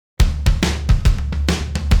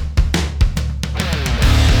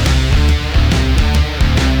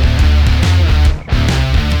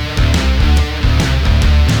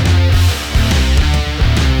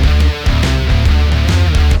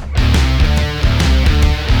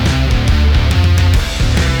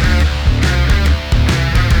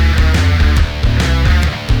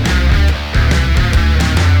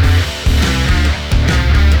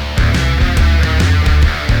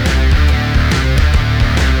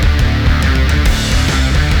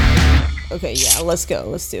Okay, yeah, let's go.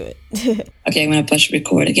 Let's do it. Okay, I'm going to push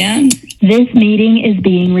record again. This meeting is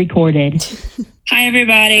being recorded. Hi,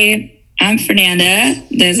 everybody. I'm Fernanda.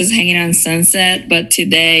 This is Hanging on Sunset, but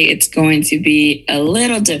today it's going to be a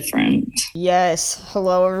little different. Yes.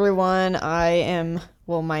 Hello, everyone.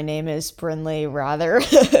 My name is Brinley, rather.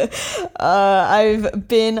 I've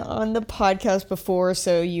been on the podcast before,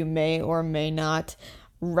 so you may or may not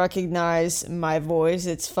recognize my voice.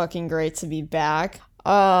 It's fucking great to be back.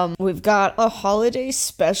 We've got a holiday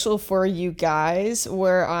special for you guys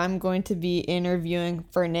where I'm going to be interviewing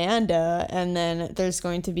Fernanda, and then there's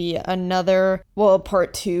going to be another,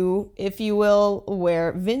 part 2, if you will,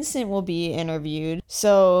 where Vincent will be interviewed.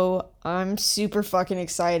 So I'm super fucking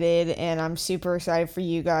excited, and I'm super excited for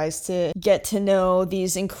you guys to get to know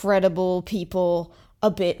these incredible people a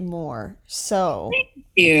bit more. So Thank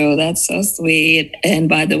you. That's so sweet. And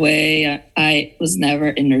by the way, I was never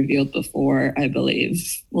interviewed before, I believe.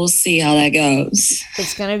 We'll see how that goes.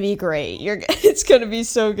 It's gonna be great. It's gonna be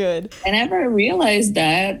so good. I never realized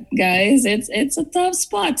that, guys. It's a tough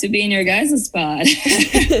spot to be in your guys' spot.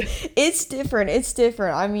 It's different.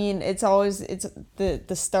 I mean, it's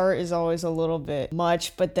the start is always a little bit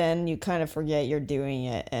much, but then you kind of forget you're doing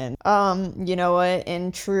it. And you know what?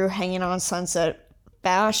 In true Hanging on Sunset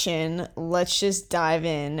fashion, let's just dive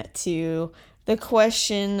in to the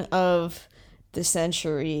question of the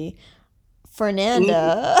century.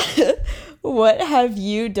 Fernanda, what have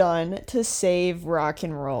you done to save rock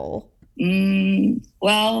and roll?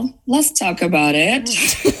 Well, let's talk about it.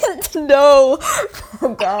 No.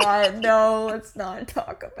 Oh God, no, let's not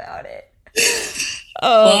talk about it.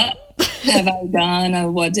 What have I done,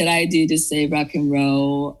 or what did I do to save rock and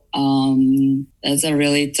roll? That's a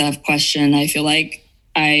really tough question. I feel like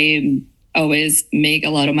I always make a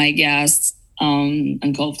lot of my guests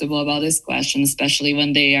uncomfortable about this question, especially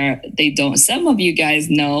when they don't. Some of you guys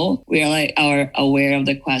know are aware of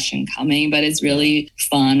the question coming, but it's really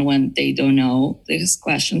fun when they don't know this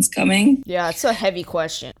question's coming. Yeah, it's a heavy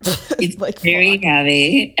question. It's like very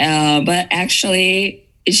heavy, but actually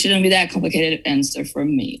it shouldn't be that complicated to answer for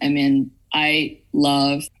me. I mean, I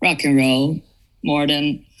love rock and roll more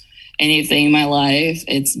than anything in my life.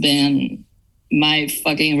 It's been my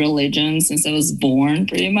fucking religion since I was born,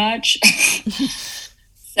 pretty much.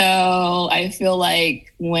 So I feel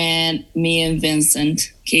like when me and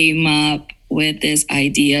Vincent came up with this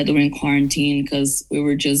idea during quarantine, because we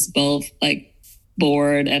were just both like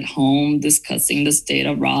bored at home discussing the state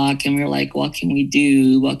of rock, and we were like, what can we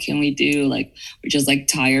do? Like, we're just like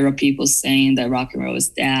tired of people saying that rock and roll is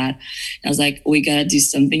dead. And I was like, we gotta do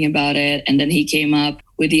something about it. And then he came up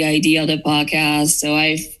with the idea of the podcast. So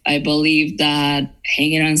I believe that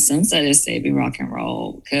Hanging on Sunset is saving rock and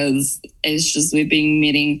roll, because it's just, we've been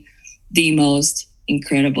meeting the most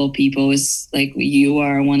incredible people. It's like you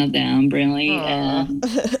are one of them, Brinley.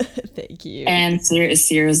 Thank you. And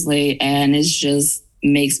seriously, and it just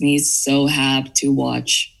makes me so happy to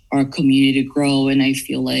watch our community grow. And I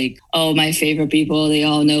feel like, my favorite people, they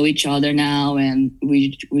all know each other now, and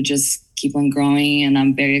we just keep on growing. And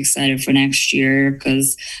I'm very excited for next year,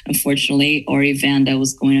 because unfortunately our event that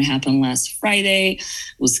was going to happen last Friday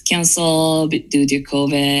was canceled due to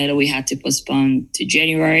COVID. We had to postpone to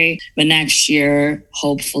January, but next year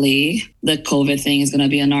hopefully the COVID thing is going to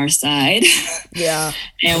be on our side. Yeah.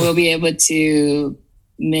 And we'll be able to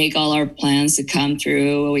make all our plans to come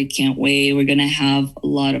through. We can't wait. We're going to have a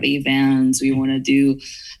lot of events. We want to do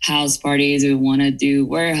house parties. We want to do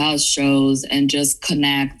warehouse shows and just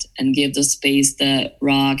connect and give the space that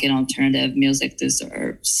rock and alternative music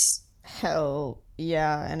deserves. Hell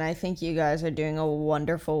yeah. And I think you guys are doing a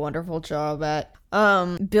wonderful, wonderful job at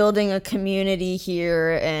building a community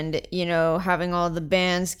here, and, you know, having all the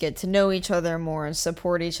bands get to know each other more and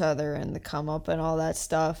support each other and the come up and all that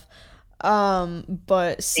stuff.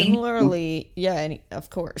 But similarly, yeah, and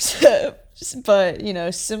of course, but, you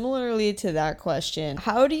know, similarly to that question,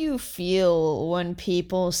 how do you feel when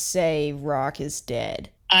people say rock is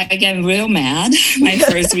dead? I get real mad. My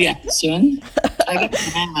first reaction, I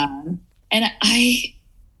get mad. And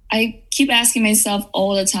I keep asking myself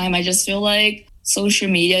all the time, I just feel like social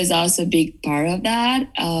media is also a big part of that.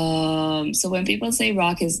 So when people say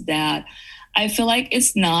rock is dead, I feel like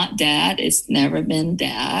it's not dead. It's never been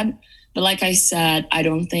dead. But like I said, I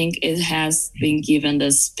don't think it has been given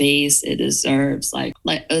the space it deserves. Like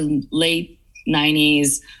late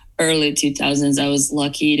 90s, early 2000s, I was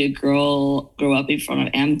lucky to grow up in front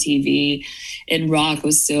of MTV, and rock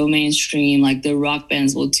was so mainstream. Like the rock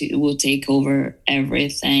bands will take over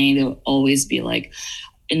everything. They'll always be like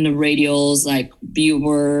in the radios, like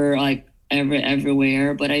Billboard, like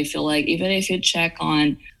everywhere. But I feel like even if you check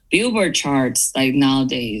on Billboard charts like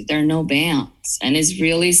nowadays. There are no bands, and it's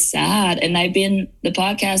really sad. And the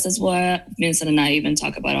podcast is what Vincent and I even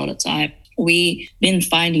talk about all the time. We've been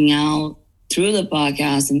finding out through the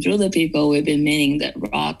podcast and through the people we've been meeting that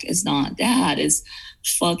rock is not dead, it's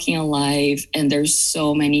fucking alive, and there's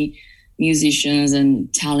so many musicians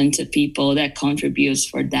and talented people that contributes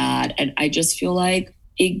for that. And I just feel like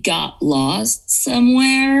it got lost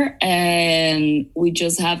somewhere, and we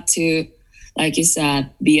just have to, like you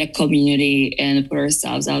said, be a community and put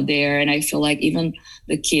ourselves out there. And I feel like even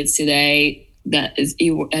the kids today,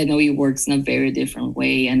 I know it works in a very different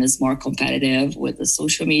way and is more competitive with the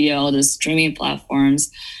social media, all the streaming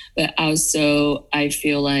platforms. But also I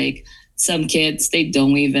feel like some kids, they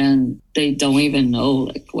don't even know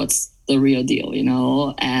like what's the real deal, you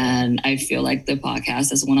know? And I feel like the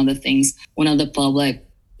podcast is one of the public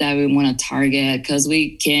that we want to target, because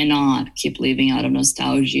we cannot keep living out of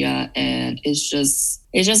nostalgia. And it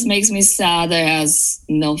just makes me sad there has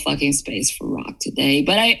no fucking space for rock today.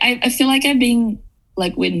 But I feel like I've been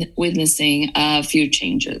like witnessing a few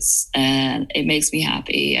changes, and it makes me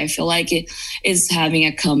happy. I feel like it is having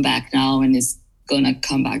a comeback now, and it's gonna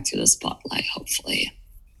come back to the spotlight, hopefully.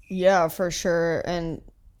 Yeah, for sure. And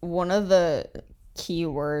one of the key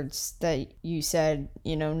words that you said,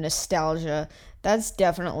 nostalgia, that's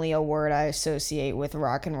definitely a word I associate with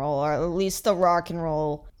rock and roll, or at least the rock and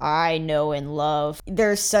roll I know and love.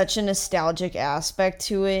 There's such a nostalgic aspect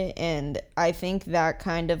to it, and I think that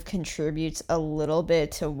kind of contributes a little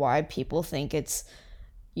bit to why people think it's,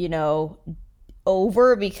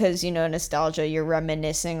 over, because, nostalgia, you're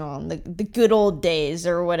reminiscing on the good old days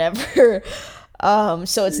or whatever.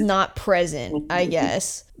 So it's not present, I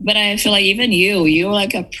guess. But I feel like even you were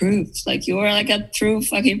like a proof. Like you were like a true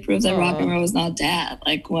fucking proof that rock and roll was not dead.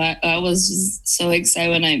 Like I was just so excited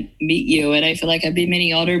when I meet you. And I feel like I've been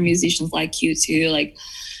meeting other musicians like you too. Like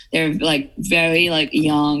they're like very like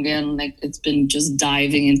young, and like it's been just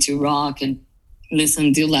diving into rock and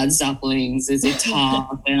listen to Led Zeppelin, ZZ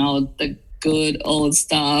Top and all the good old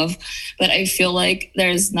stuff. But I feel like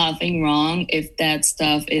there's nothing wrong if that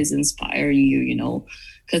stuff is inspiring you,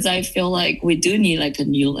 because I feel like we do need like a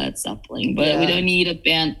new Led Zeppelin, but we don't need a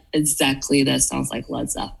band exactly that sounds like Led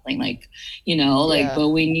Zeppelin, but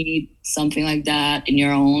we need something like that in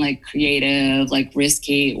your own like creative, like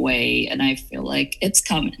risky way. And I feel like it's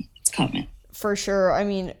coming. For sure. I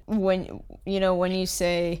mean, when you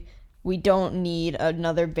say we don't need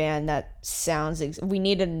another band that sounds we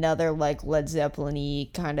need another like Led Zeppelin-y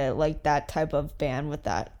kind of like that type of band with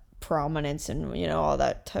that prominence and all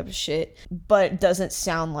that type of shit, but doesn't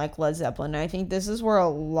sound like Led Zeppelin. I think this is where a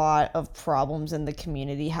lot of problems in the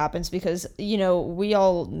community happens, because we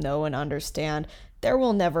all know and understand there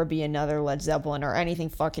will never be another Led Zeppelin or anything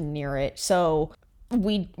fucking near it. So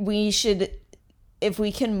we should, if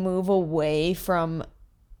we can move away from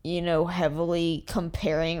heavily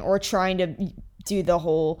comparing or trying to do the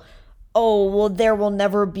whole, oh, well, there will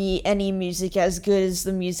never be any music as good as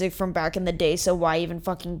the music from back in the day, so why even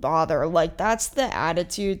fucking bother? Like, that's the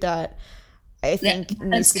attitude that I think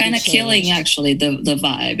that's kind of killing actually the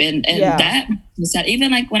vibe. And that was that,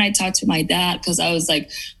 even like when I talked to my dad, because I was like,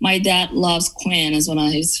 my dad loves Queen, is one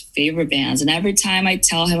of his favorite bands, and every time I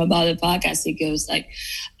tell him about the podcast, he goes like,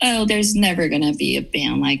 oh, there's never gonna be a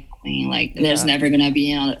band like Queen, like there's never gonna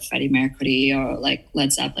be another Freddie Mercury or like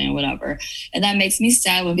Led Zeppelin or whatever. And that makes me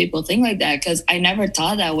sad when people think like that, because I never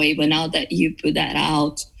thought that way. But now that you put that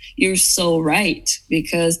out, you're so right,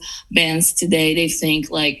 because bands today, they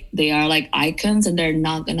think like they are like icons, and they're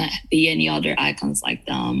not gonna be any other icons like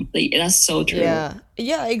them. That's so true.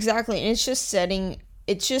 Yeah, exactly. And it's just setting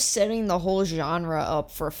the whole genre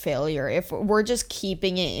up for failure if we're just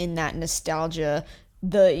keeping it in that nostalgia.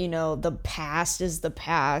 The past is the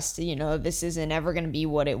past. This isn't ever gonna be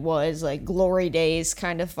what it was, like glory days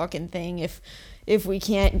kind of fucking thing. If we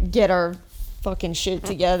can't get our fucking shit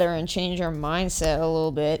together and change our mindset a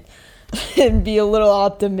little bit and be a little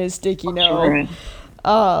optimistic, Sure.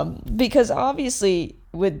 Because obviously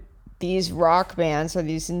with these rock bands or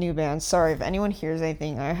these new bands, sorry if anyone hears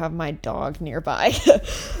anything, I have my dog nearby.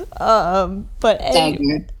 But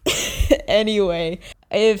anyway,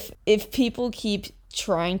 if people keep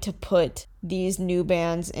trying to put these new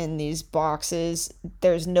bands in these boxes,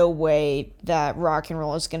 there's no way that rock and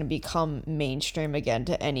roll is going to become mainstream again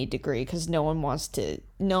to any degree, because no one wants to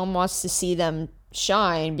see them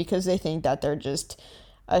shine, because they think that they're just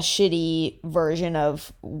a shitty version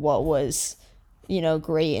of what was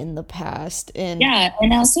great in the past. And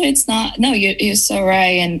also it's not, no, you're so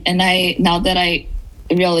right. And I, now that I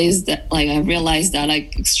realized that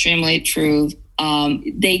like extremely true.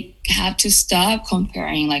 they have to stop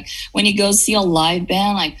comparing. Like when you go see a live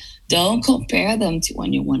band, like don't compare them to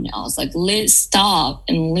anyone else. Like let's stop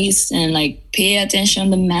and listen, like pay attention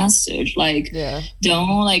to the message. Like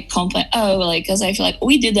don't like complain. Oh, like, because I feel like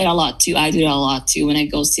we did that a lot too. I do that a lot too. When I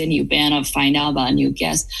go see a new band or find out about a new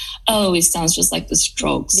guest, oh, it sounds just like the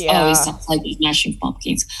Strokes. Oh, it sounds like the Smashing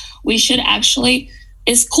Pumpkins. We should actually,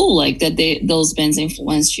 it's cool like that those bands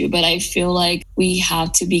influence you, but I feel like we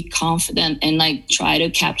have to be confident and like try to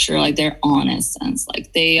capture like their honest sense.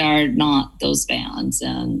 Like they are not those bands,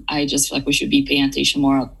 and I just feel like we should be paying attention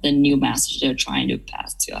more of the new message they're trying to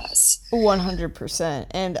pass to us. 100%.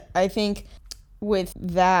 And I think with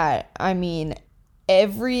that, I mean,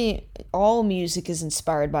 all music is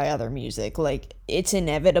inspired by other music. Like it's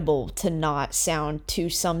inevitable to not sound to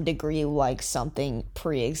some degree like something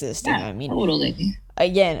pre-existing. Yeah, I mean, totally.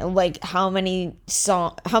 Again, like how many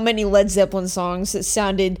Led Zeppelin songs that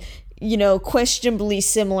sounded, questionably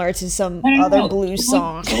similar to some other blues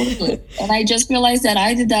song. Totally. And I just realized that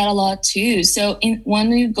I did that a lot too. So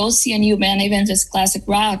when you go see a new band, even if it's classic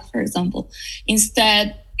rock, for example,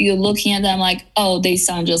 instead you're looking at them like, oh, they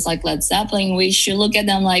sound just like Led Zeppelin. We should look at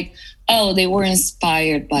them like, oh, they were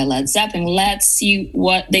inspired by Led Zeppelin. Let's see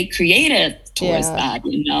what they created towards that.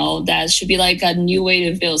 That should be like a new way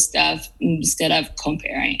to feel stuff instead of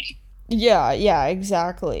comparing. Yeah,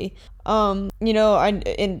 exactly. I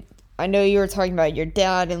know you were talking about your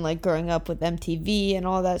dad and like growing up with MTV and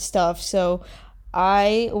all that stuff. So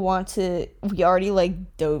we already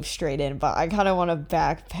like dove straight in, but I kind of want to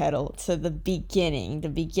backpedal to the beginning,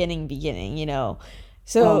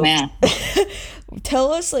 So oh, man.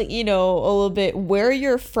 Tell us like, a little bit where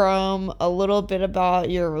you're from, a little bit about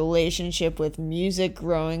your relationship with music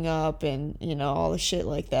growing up and, all the shit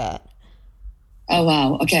like that. Oh,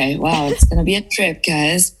 wow. Okay. Wow. It's going to be a trip,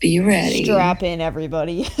 guys. Be ready. Strap in,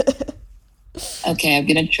 everybody. Okay. I'm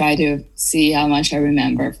going to try to see how much I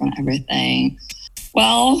remember from everything.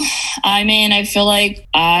 Well, I mean, I feel like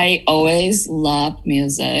I always loved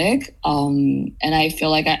music. And I feel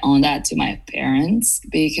like I owe that to my parents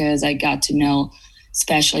because I got to know,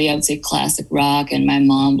 especially I would say classic rock, and my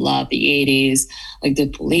mom loved the 80s, like the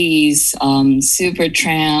Police,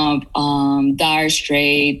 Supertramp, Dire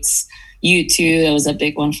Straits, U2. That was a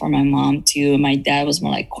big one for my mom too. My dad was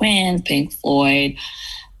more like Queen, Pink Floyd,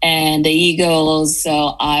 and the Eagles.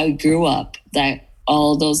 So I grew up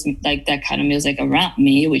all those like that kind of music around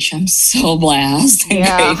me, which I'm so blessed and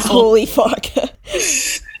grateful. Holy fuck.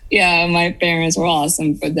 Yeah, my parents were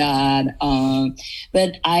awesome for that.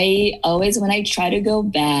 But I always, when I try to go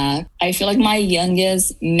back, I feel like my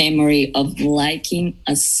youngest memory of liking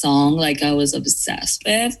a song like I was obsessed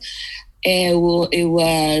with, it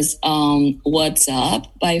was What's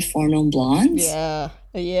Up by Four Non Blondes. Yeah.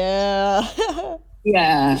 Yeah.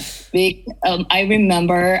 I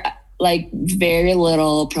remember like very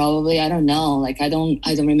little, probably, I don't know. Like I don't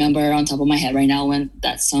remember on top of my head right now when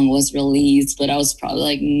that song was released, but I was probably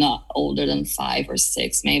like not older than 5 or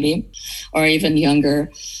 6 maybe, or even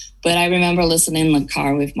younger. But I remember listening in the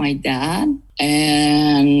car with my dad,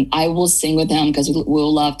 and I will sing with him because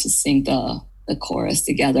we'll love to sing the chorus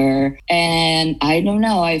together. And I don't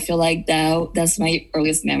know, I feel like that's my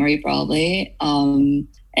earliest memory probably.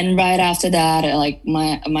 And right after that, like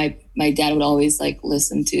my dad would always like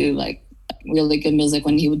listen to like really good music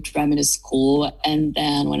when he would drive me to school. And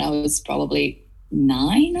then when I was probably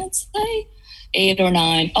 9, I'd say 8 or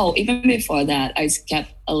 9. Oh, even before that, I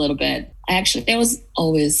skipped a little bit. I was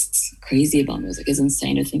always crazy about music. It's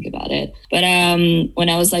insane to think about it. But when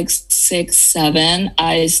I was like 6, 7,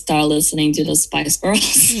 I started listening to the Spice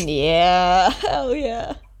Girls. Yeah, hell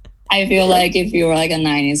yeah. I feel like if you were like a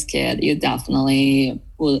 90s kid, you definitely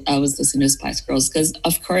I was listening to Spice Girls because,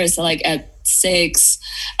 of course, like at 6,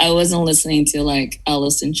 I wasn't listening to like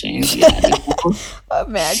Alice in Chains yet.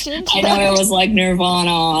 Imagine. I know it was like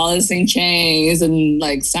Nirvana, Alice in Chains, and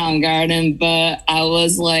like Soundgarden, but I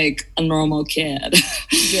was like a normal kid.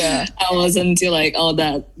 Yeah. I wasn't into like all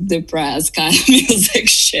that depressed kind of music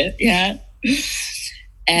shit yet.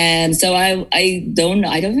 And so I don't know.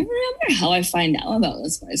 I don't even remember how I find out about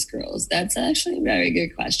the Spice Girls. That's actually a very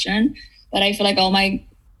good question. But I feel like all my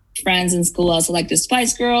friends in school also like the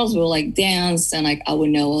Spice Girls. We would like dance, and like I would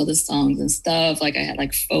know all the songs and stuff. Like I had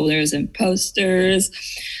like folders and posters.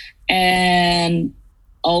 And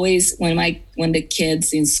always when the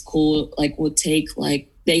kids in school like would take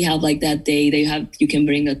like, they have like that day you can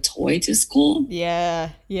bring a toy to school.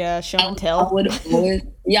 Yeah, show and tell. I would always,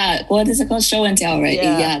 what is it called? Show and tell, right?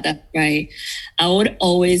 Yeah, that's right. I would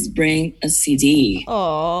always bring a CD.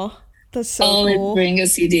 Oh. That's so Always cool. bring a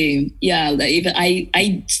CD. Yeah, like even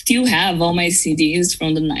I still have all my CDs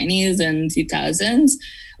from the 90s and 2000s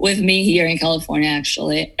with me here in California,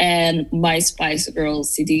 actually. And my Spice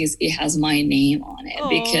Girls CDs, it has my name on it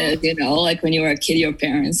because, Aw. you know, like when you were a kid, your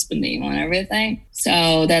parents put name on everything.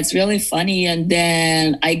 So that's really funny. And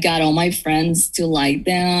then I got all my friends to like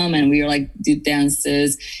them and we were like, do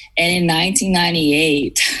dances. And in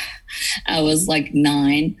 1998, I was like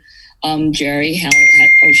 9. Jerry had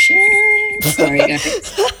oh shit. Sorry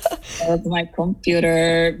guys. That was my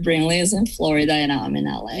computer. Brinley is in Florida and I'm in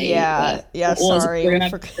LA. Yeah, yeah, sorry. We're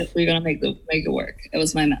gonna make it work. It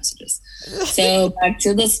was my messages. So back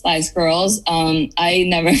to the Spice Girls. I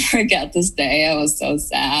never forget this day. I was so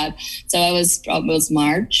sad. So it was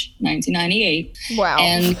March 1998. Wow.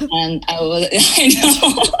 And I was I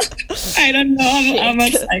know. I don't know. I'm a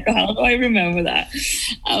psycho. How do I remember that?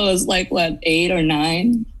 I was like what, 8 or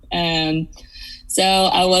 9? And so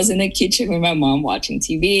I was in the kitchen with my mom watching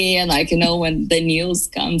TV, and like, you know, when the news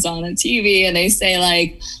comes on the TV and they say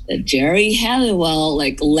like that Jerry Halliwell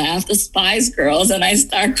like left the Spice Girls, and I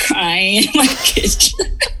start crying in my kitchen.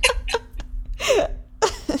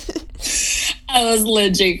 I was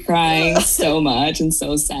legit crying so much and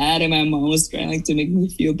so sad, and my mom was trying like to make me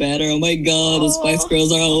feel better. Oh my god, the Spice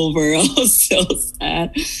Girls are over. I was so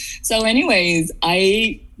sad. So anyways,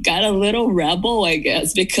 I got a little rebel, I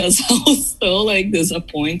guess, because I was so like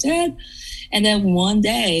disappointed. And then one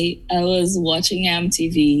day I was watching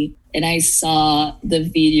MTV and I saw the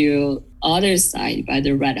video Other Side by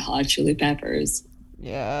the Red Hot Chili Peppers.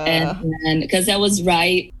 Yeah. And because that was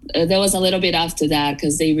right, that was a little bit after that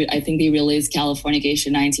because I think they released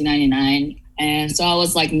Californication 1999. And so I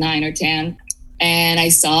was like 9 or 10. And I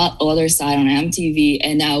saw Other Side on MTV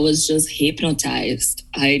and I was just hypnotized.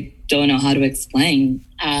 I don't know how to explain.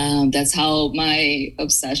 That's how my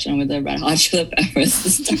obsession with the Red Hot Chili Peppers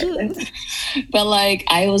started. But like,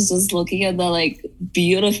 I was just looking at the like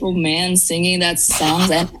beautiful man singing that song,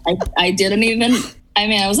 and I didn't even. I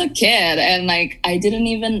mean, I was a kid, and like I didn't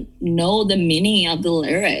even know the meaning of the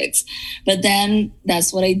lyrics. But then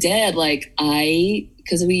that's what I did. Like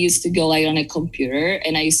because we used to go like on a computer,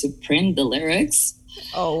 and I used to print the lyrics.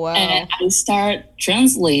 Oh wow. And I start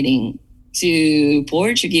translating to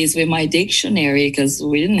Portuguese with my dictionary because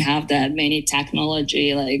we didn't have that many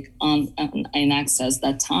technology like on in access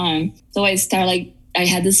that time. So I start like I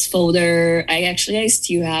had this folder. I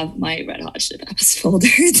still have my Red Hot Chili Peppers folder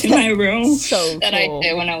in my room So that cool. I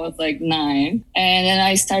did when I was like 9. And then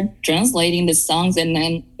I started translating the songs. And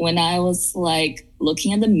then when I was like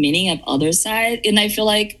looking at the meaning of Other Side, and I feel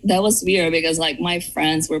like that was weird because like my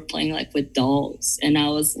friends were playing like with dolls, and I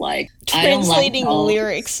was like, Translating I don't like dolls.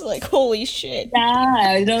 lyrics, like holy shit. Yeah,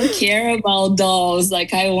 I don't care about dolls.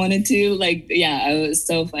 Like I wanted to, like, yeah, it was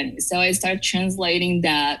so funny. So I started translating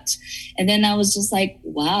that. And then I was just like,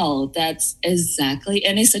 wow, that's exactly,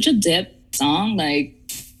 and it's such a deep song. Like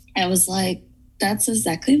I was like, that's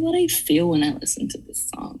exactly what I feel when I listen to this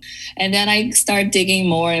song. And then I start digging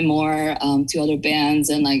more and more to other bands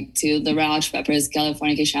and like to the Red Hot Chili Peppers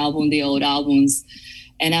Californication album, the old albums.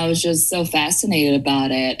 And I was just so fascinated about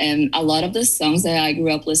it. And a lot of the songs that I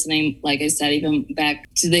grew up listening, like I said, even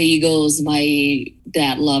back to the Eagles, my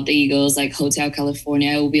dad loved the Eagles, like Hotel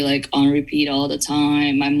California will be like on repeat all the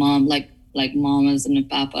time. My mom, like Mamas and the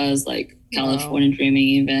Papas, like California Dreaming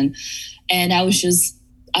even. And I was just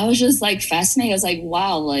like fascinated. I was like,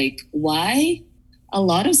 wow, like why a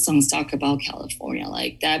lot of songs talk about California?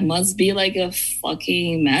 Like that must be like a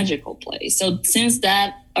fucking magical place. So since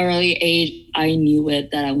that early age, I knew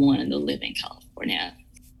it that I wanted to live in California.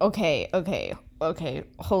 Okay.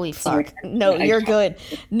 Holy Sorry. fuck. No, you're good.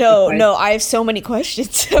 No, I have so many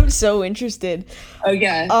questions. I'm so interested.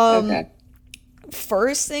 Okay. Okay.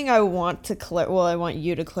 First thing I want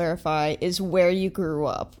you to clarify is where you grew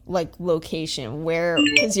up, like location,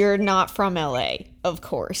 because you're not from LA, of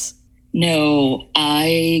course. No,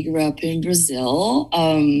 I grew up in Brazil.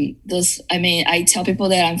 I tell people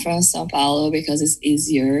that I'm from São Paulo because it's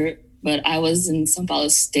easier, but I was in São Paulo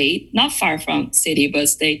state, not far from city, but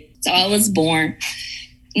state. So I was born.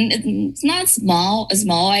 It's not small.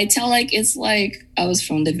 I tell like it's like I was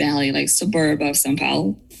from the valley, like suburb of São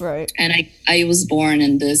Paulo. Right. And I was born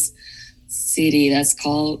in this city that's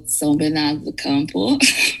called São Bernardo do Campo.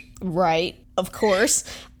 Right. Of course.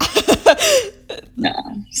 Yeah.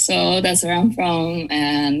 So that's where I'm from.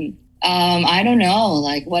 And I don't know,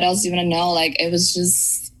 like what else do you want to know? Like it was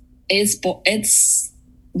just, it's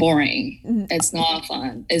boring. It's not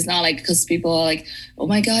fun. It's not like, because people are like, oh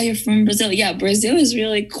my God, you're from Brazil. Yeah, Brazil is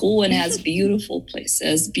really cool and has beautiful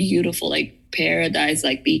places, beautiful like paradise,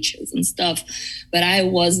 like beaches and stuff. But I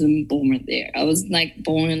wasn't born there. I was like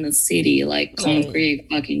born in the city, like concrete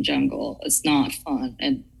fucking jungle. It's not fun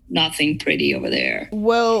and nothing pretty over there.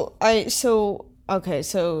 Well, so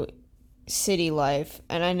city life,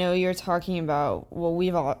 and I know you're talking about, well,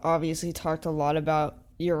 we've obviously talked a lot about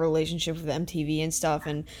your relationship with MTV and stuff,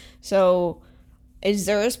 and so is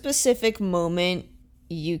there a specific moment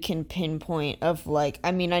you can pinpoint of, like,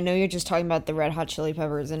 I mean, I know you're just talking about the Red Hot Chili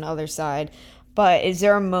Peppers and Other Side, but is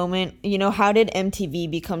there a moment, how did MTV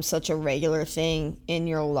become such a regular thing in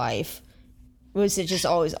your life? Was it just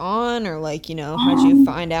always on, or like, how did you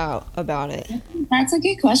find out about it? That's a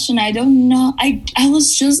good question. I don't know. I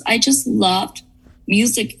just loved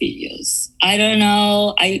music videos. I don't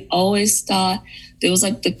know. I always thought it was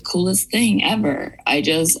like the coolest thing ever. I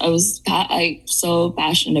so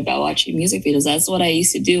passionate about watching music videos. That's what I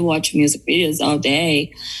used to do, watch music videos all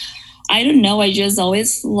day. I don't know. I just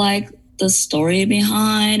always liked the story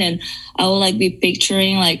behind, and I would like be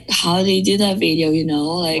picturing like how they do that video,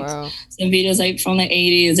 like Wow. some videos like from the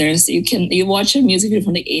 80s. You watch a music video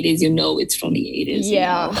from the 80s, it's from the 80s.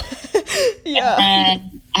 Yeah. Yeah. And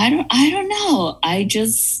I don't know. I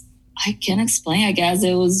can't explain. I guess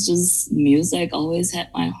it was just music always hit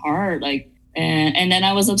my heart. Like, and then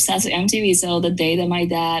I was obsessed with MTV. So the day that my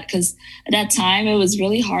dad, because at that time it was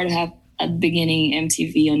really hard to have at the beginning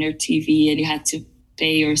MTV on your TV, and you had to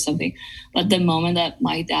pay or something. But the moment that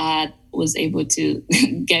my dad was able to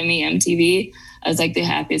get me MTV, I was like the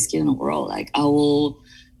happiest kid in the world. Like, I will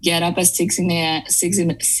get up at 6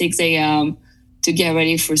 a.m. to get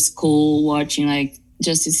ready for school, watching like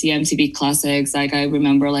just to see MTV classics. Like, I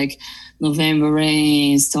remember like November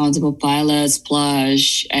Rain, Stone Temple Pilots,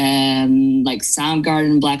 Plush, and like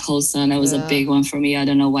Soundgarden, Black Hole Sun. That was a big one for me. I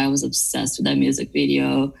don't know why I was obsessed with that music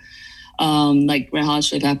video. Like Red Hot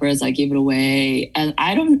Chili Peppers, I Give It Away, and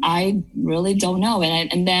I really don't know.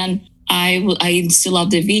 And then I still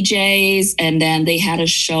love the VJs, and then they had a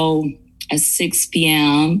show at 6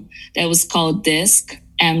 p.m. that was called Disc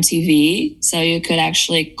MTV, so you could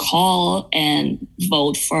actually call and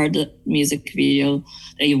vote for the music video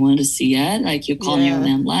that you wanted to see it. Like, you call your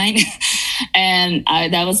landline. And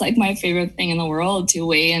that was like my favorite thing in the world, to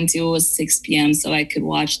wait until it was 6 p.m. so I could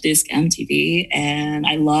watch Disc MTV. And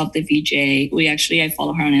I love the VJ. I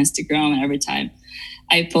follow her on Instagram, and every time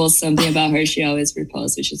I post something about her, she always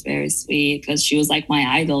reposts, which is very sweet, because she was like my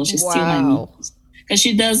idol. She's still my muse. Because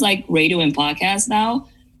she does like radio and podcasts now,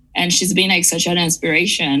 and she's been like such an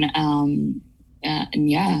inspiration. And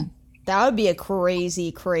yeah. That would be a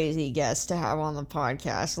crazy, crazy guest to have on the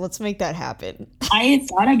podcast. Let's make that happen. I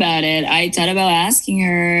thought about it. I thought about asking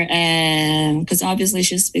her, because obviously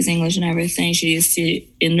she speaks English and everything. She used to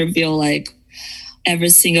interview like every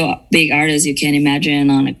single big artist you can imagine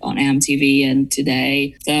on MTV and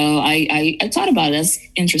today. So I thought about it. That's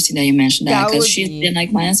interesting that you mentioned that, because she's been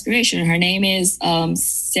like my inspiration. Her name is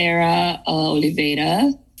Sarah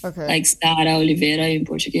Oliveira. Okay. Like Sara Oliveira in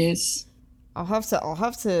Portuguese. I'll have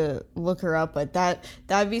to look her up, but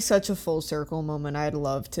that'd be such a full circle moment. I'd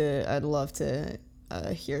love to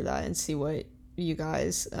hear that and see what you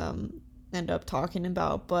guys end up talking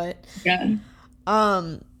about. But yeah.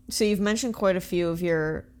 So you've mentioned quite a few of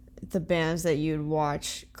the bands that you'd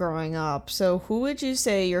watch growing up. So who would you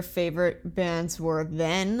say your favorite bands were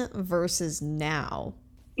then versus now?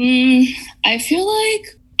 I feel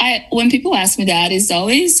like when people ask me that, it's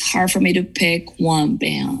always hard for me to pick one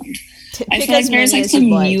band. I feel like there's like some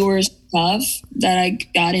newer stuff that I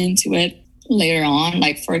got into it later on.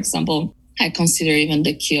 Like, for example, I consider even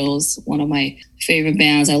The Kills one of my favorite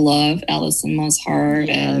bands. I love Alison Mosshart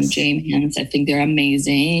and James Hans. I think they're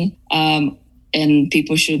amazing. And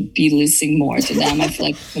people should be listening more to them. I feel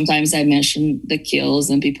like sometimes I mention The Kills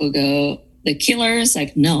and people go, The Killers?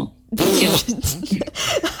 Like, no, The Kills.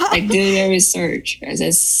 Like, do your research.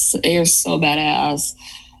 They are so badass.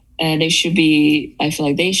 And I feel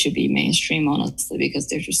like they should be mainstream, honestly, because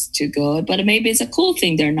they're just too good. But maybe it's a cool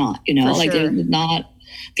thing they're not, like they're not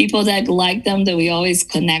people that like them that we always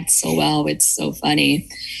connect so well. It's so funny.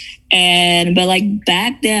 But like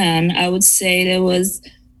back then, I would say there was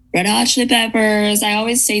Red Hot Chili Peppers. I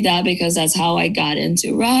always say that because that's how I got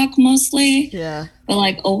into rock mostly. Yeah. But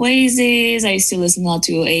like Oasis, I used to listen a lot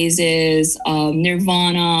to Oasis,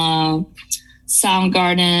 Nirvana,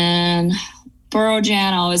 Soundgarden, Pearl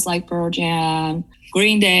Jam. I always liked Pearl Jam.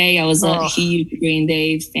 Green Day. I was a huge Green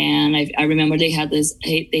Day fan. I remember they have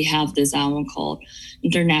this album called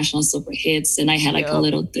International Super Hits, and I had like a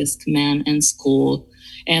little Discman in school.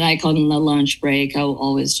 And like on the lunch break, I would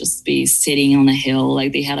always just be sitting on a hill.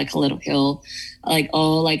 Like they had like a little hill, like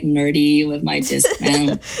all like nerdy with my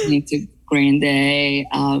Discman listening to Green Day.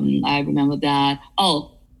 I remember that.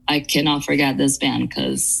 Oh, I cannot forget this band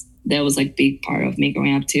because that was like big part of me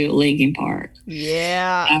growing up too. Linkin Park.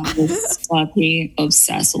 Yeah. I was fucking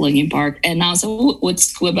obsessed with Linkin Park. And also,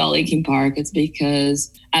 what's cool about Linkin Park is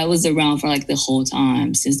because I was around for like the whole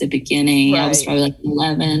time since the beginning. I was Right. probably like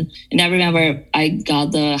 11. And I remember I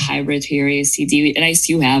got the Hybrid Theory CD, and I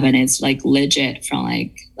still have it. It's like legit from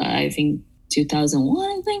like, I think 2001,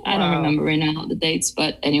 I think. I don't Wow. remember right now the dates,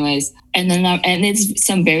 but anyways. And then, and it's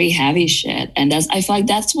some very heavy shit. And I feel like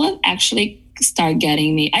that's what actually start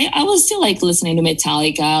getting me. I was still like listening to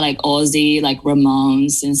Metallica, like Ozzy, like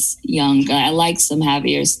Ramones since young. I like some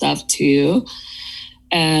heavier stuff too.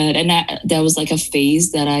 And that was like a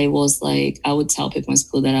phase that I was like, I would tell people in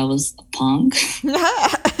school that I was a punk.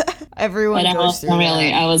 Everyone But I goes through wasn't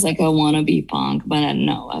really. that. I was like a wannabe punk, but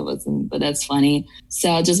no, I wasn't. But that's funny.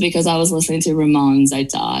 So just because I was listening to Ramones, I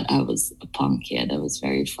thought I was a punk kid. That was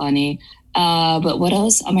very funny. But what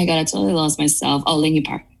else? Oh my God, I totally lost myself. Oh, Linkin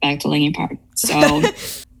Park. Back to Linkin Park. So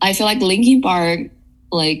I feel like Linkin Park,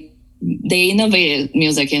 like they innovated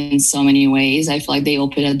music in so many ways. I feel like they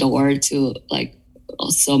opened a door to like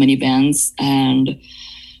so many bands,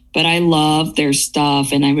 but I love their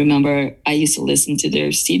stuff. And I remember I used to listen to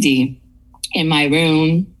their CD in my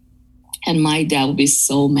room, and my dad would be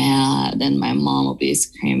so mad, and my mom would be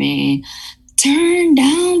screaming, "Turn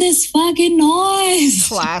down this fucking noise!"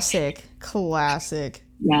 Classic.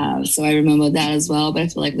 Yeah, so I remember that as well. But I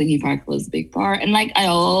feel like Linkin Park was a big part, and like I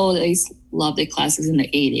always loved the classics in the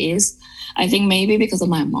 80s. I think maybe because of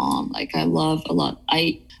my mom. Like I love a lot.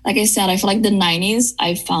 Like I said, I feel like the 90s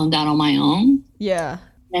I found out on my own. Yeah.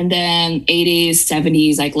 And then 80s,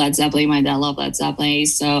 70s, like Led Zeppelin. My dad loved Led Zeppelin.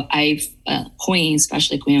 So Queen,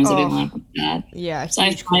 especially Queen, was a big one from that. Yeah. So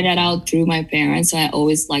I found that out through my parents. So I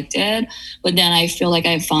always liked it. But then I feel like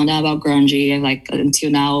I found out about grunge. And like until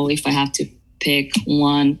now, if I have to pick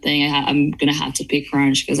one thing, I'm going to have to pick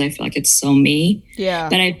grunge because I feel like it's so me. Yeah.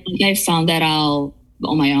 But I think I found that out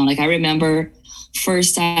on my own. Like I remember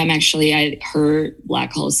first time actually I heard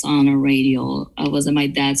Black Hole Sun on a radio. I was in my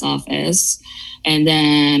dad's office. And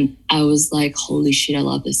then I was like, holy shit, I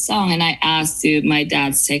love this song. And I asked my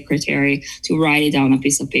dad's secretary to write it down on a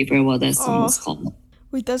piece of paper what that song was called.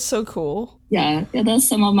 Wait, that's so cool. Yeah, that's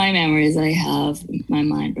some of my memories I have in my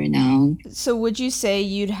mind right now. So would you say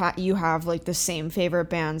you have like the same favorite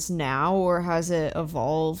bands now, or has it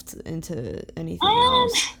evolved into anything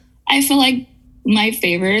else? I feel like my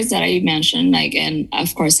favorites that I mentioned, like, and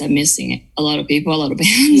of course I'm missing a lot of people, a lot of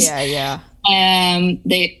bands. Yeah.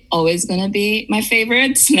 They always gonna be my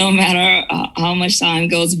favorites, no matter how much time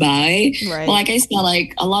goes by. Right. But like I said,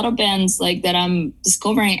 like a lot of bands like that I'm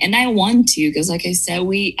discovering, and I want to, because like I said,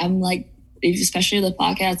 I'm like, especially the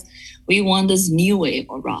podcast, we want this new wave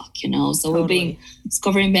of rock, you know. So Totally. we've been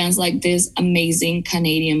discovering bands like this amazing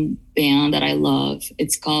Canadian band that I love.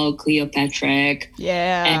 It's called Cleopatra.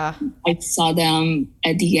 Yeah. And I saw them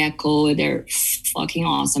at the Echo. They're fucking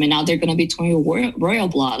awesome. And now they're going to be touring Royal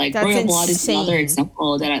Blood. Like That's Royal Blood is insane. another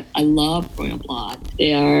example that I love Royal Blood.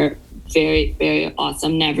 They are very, very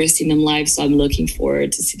awesome. Never seen them live, so I'm looking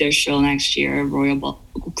forward to see their show next year. Royal Blood.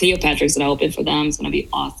 Cleopatra's going to open for them. It's going to be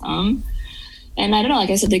awesome. And I don't know, like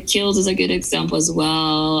I said, The Kills is a good example as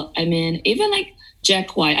well. I mean, even like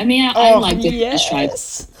Jack White. I mean, I like the White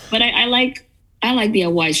Stripes, but I like the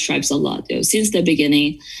White Stripes a lot though, since the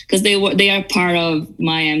beginning, because they are part of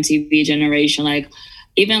my MTV generation. Like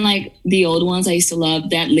even like the old ones I used to love,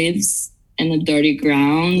 That Lives in the Dirty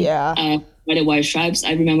Ground. Yeah. By the White Stripes.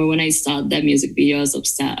 I remember when I saw that music video, I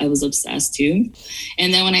was obsessed too.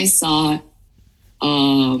 And then when I saw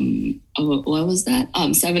what was that?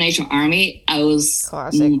 7 Nation Army. I was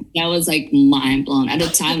Classic. That was like mind blown at the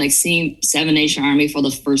time. Like seeing 7 Nation Army for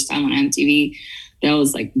the first time on MTV, that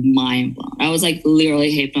was like mind blown. I was like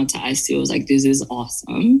literally hypnotized too. I was like, this is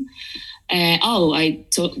awesome. I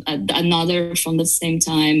took another from the same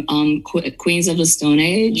time. Queens of the Stone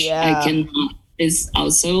Age. Yeah. Is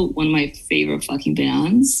also one of my favorite fucking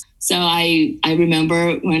bands. So I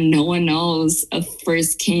remember when No One Knows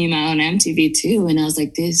first came out on MTV too, and I was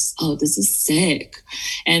like, this is sick.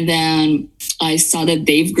 And then I saw that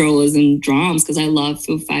Dave Grohl was in drums because I love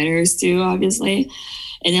Foo Fighters too, obviously.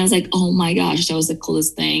 And I was like, oh my gosh, that was the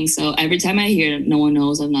coolest thing. So every time I hear No One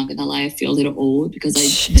Knows, I'm not gonna lie, I feel a little old because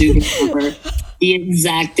I do remember the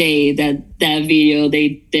exact day that video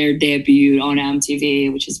their debut on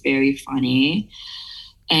MTV, which is very funny.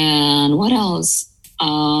 And what else?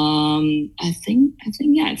 I think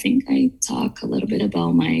I talk a little bit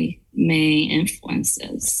about my main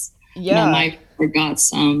influences. Yeah. I might forgot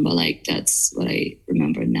some, but like that's what I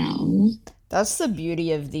remember now. That's the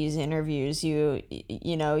beauty of these interviews. You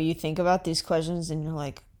know, you think about these questions and you're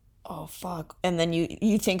like, oh fuck, and then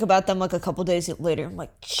you think about them like a couple days later. I'm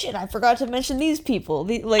like, shit, I forgot to mention these people.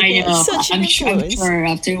 Like, I it's know. such an I'm influence. sure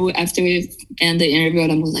after we end the interview,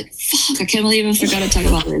 I'm like, fuck, I can't believe I forgot to talk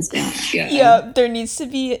about this. Yeah. Yeah, there needs to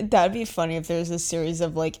be, that'd be funny if there's a series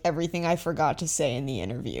of like everything I forgot to say in the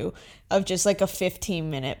interview, of just like a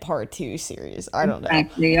 15-minute part 2 series. I don't know.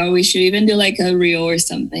 Exactly. Or we should even do like a reel or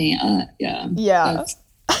something. Yeah. Yeah. That's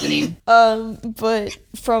funny. But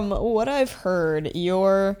from what I've heard,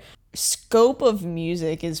 your scope of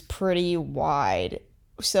music is pretty wide.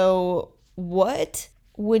 So, what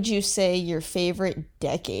would you say your favorite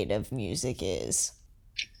decade of music is?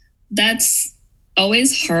 That's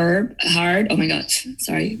always hard. Oh my gosh,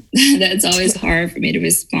 sorry. That's always hard for me to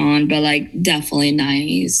respond, but like definitely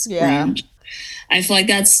 90s Yeah. grunge. I feel like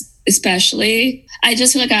that's especially, I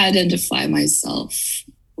just feel like I identify myself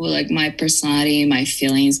with like my personality, my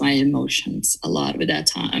feelings, my emotions a lot with that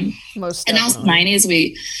time. Most And also definitely. 90s,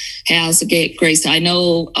 we has a great style. I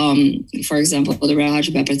know, for example, the Red Hot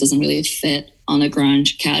Chili Peppers doesn't really fit on the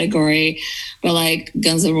grunge category, but like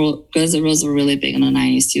Guns N' Roses were really big in the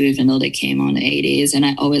 90s too, even though they came on the 80s. And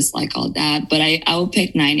I always like all that. But I will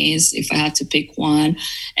pick 90s if I have to pick one.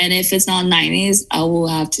 And if it's not 90s, I will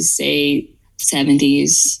have to say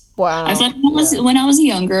 70s. Wow. I feel like when I was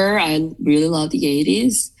younger, I really loved the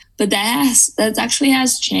 80s. But that actually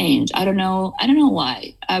has changed. I don't know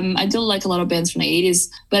why. I do like a lot of bands from the 80s,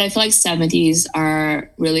 but I feel like 70s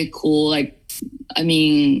are really cool. Like, I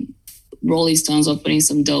mean, Rolling Stones were putting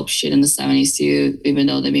some dope shit in the 70s too, even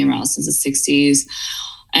though they've been around since the 60s.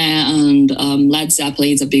 And Led Zeppelin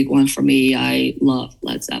is a big one for me. I love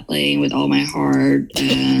Led Zeppelin with all my heart.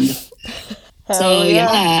 And Hell so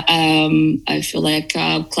yeah, I feel like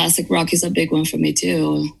classic rock is a big one for me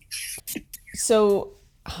too. So,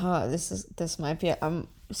 this might be, I'm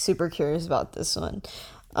super curious about this one.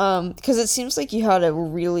 Because it seems like you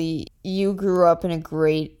grew up in a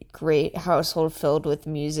great household filled with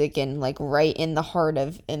music, and like right in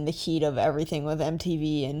the heat of everything with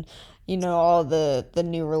MTV and, you know, all the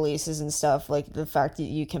new releases and stuff. Like the fact that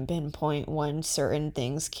you can pinpoint when certain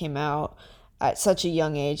things came out at such a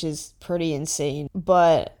young age is pretty insane.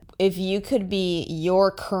 But if you could be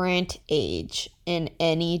your current age in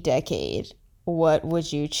any decade, what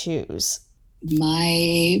would you choose?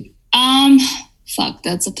 My fuck,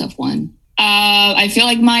 that's a tough one. I feel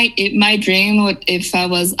like my dream would, if I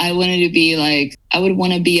wanted to be like, I would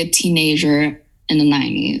want to be a teenager in the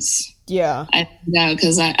 90s. Yeah.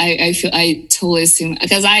 Because I feel I totally assume,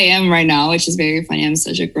 because I am right now, which is very funny. I'm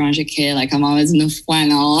such a grungy kid. Like I'm always in the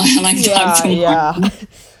flannel and like talk to Yeah.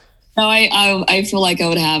 So I feel like I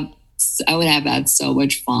would have had so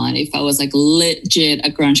much fun if I was like legit a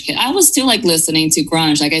grunge kid. I was still like listening to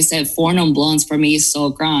grunge. Like I said, Four Non Blondes for me is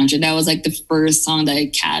so grunge, and that was like the first song that I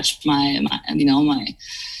catch my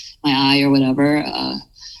eye or whatever.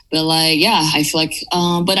 But like, yeah, I feel like,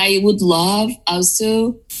 but I would love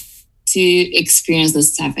also to experience the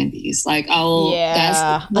 70s. Like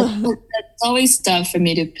Yeah. that's always tough for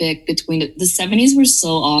me to pick between the 70s were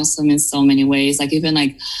so awesome in so many ways. Like even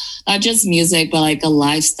like not just music, but like a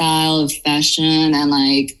lifestyle of fashion. And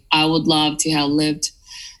like I would love to have lived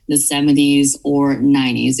the 70s or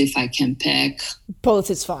 90s if I can pick. Both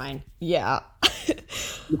is fine. Yeah.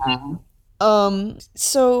 Yeah.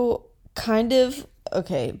 So kind of,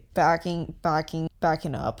 okay, backing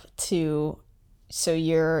up to, so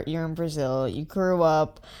you're in Brazil, you grew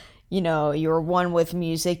up, you know, you're one with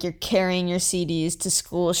music, you're carrying your CDs to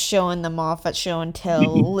school, showing them off at show and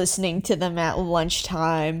tell, listening to them at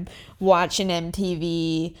lunchtime, watching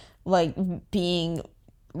MTV, like being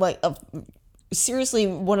like seriously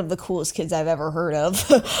one of the coolest kids I've ever heard of.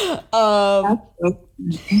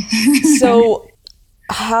 So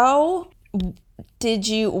how did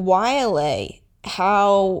you, why LA?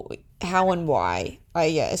 How and why, I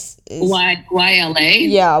guess. Why LA?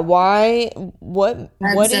 Yeah, why? What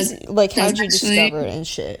is, like, how did you actually, discover it and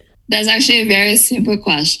shit? That's actually a very simple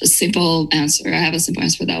question, a simple answer. I have a simple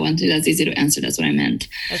answer for that one too. That's easy to answer. That's what I meant.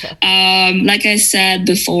 Okay. Like I said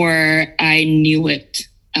before, I knew it.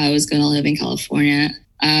 I was gonna live in California.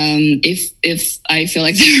 If I feel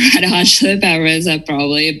like the Red Hot Chili Peppers are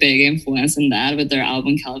probably a big influence in that with their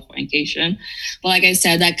album Californication. But like I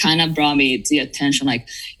said, that kind of brought me to attention. Like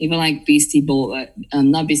even like Beastie Boys,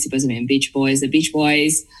 not Beastie Boys, I mean Beach Boys, the Beach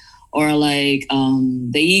Boys, or like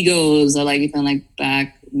the Eagles, or like even like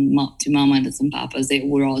back to Mama and some Papas, they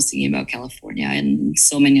were all singing about California and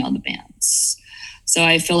so many other bands. So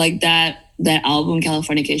I feel like that album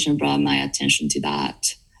Californication brought my attention to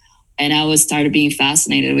that. And I started being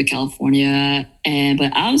fascinated with California,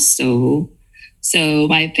 but also So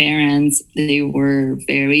my parents, they were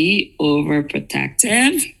very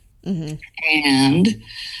overprotective, Hmm. and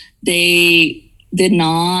they did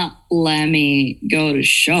not let me go to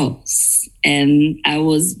shows. And I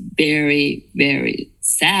was very, very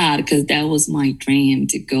sad because that was my dream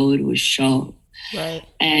to go to a show. Right.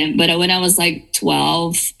 And but when I was like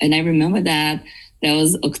 12, and I remember that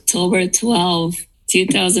was October 12th,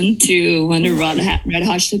 2002, when the Red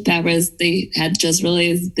Hot Chili Peppers, they had just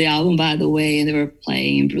released the album, by the way, and they were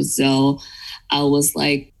playing in Brazil. I was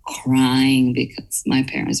like crying because my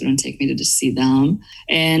parents wouldn't take me to see them.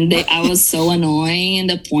 And I was so annoying, in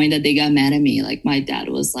the point that they got mad at me. Like, my dad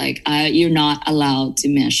was like, you're not allowed to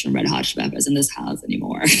mention Red Hot Chili Peppers in this house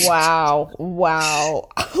anymore. Wow. Wow.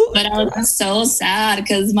 But I was so sad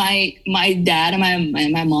because my dad and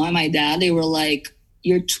my mom and my dad, they were like,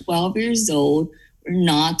 "You're 12 years old. We're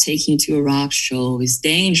not taking you to a rock show. It's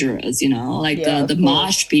dangerous, like Yeah, the of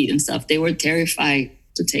mosh pit and stuff." They were terrified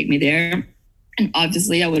to take me there, and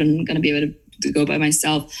obviously I wasn't gonna be able to go by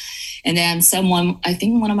myself. And then I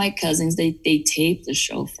think one of my cousins, they taped the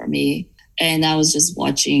show for me, and I was just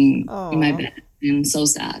watching in my Aw. bed, and so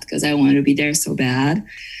sad because I wanted to be there so bad.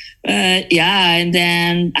 But yeah, and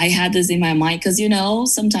then I had this in my mind because,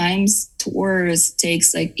 sometimes tours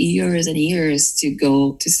takes like years and years to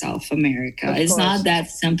go to South America. Of It's course. not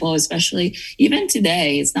that simple, especially even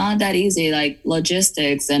today. It's not that easy, like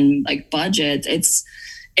logistics and like budget. It's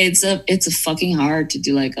a fucking hard to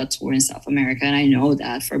do like a tour in South America, and I know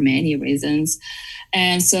that for many reasons.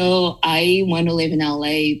 And so I want to live in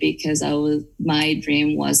LA because my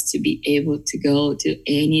dream was to be able to go to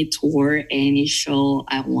any tour, any show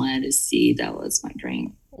I wanted to see. That was my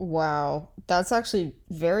dream. Wow. That's actually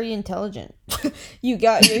very intelligent. You're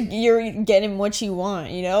getting what you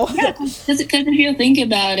want, you know? Because if you think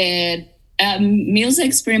about it,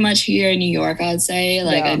 music's pretty much here in New York, I'd say.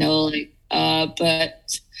 Like, Yeah. I know, like, but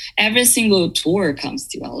every single tour comes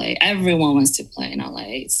to LA. Everyone wants to play in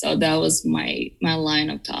LA. So that was my line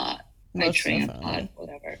of thought, my Most train of definitely. thought,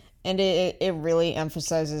 whatever. And it really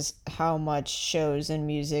emphasizes how much shows and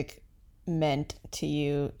music meant to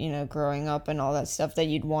you, growing up and all that stuff, that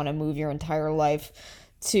you'd want to move your entire life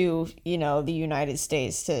to, the United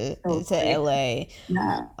States, to Totally. LA.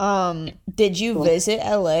 Yeah. Did you Cool. visit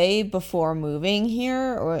LA before moving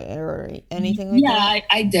here, or anything like Yeah, that?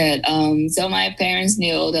 I did. So my parents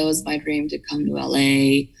knew that was my dream to come to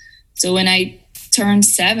LA. So when I turned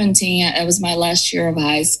 17, it was my last year of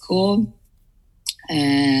high school.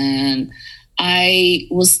 And I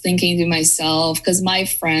was thinking to myself, because my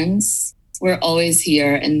friends were always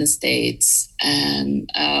here in the States, and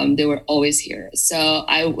they were always here. So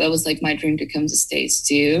it was like my dream to come to States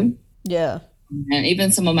too. Yeah. And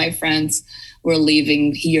even some of my friends were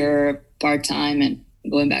leaving here part-time and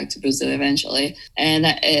going back to Brazil eventually. And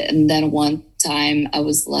then one time I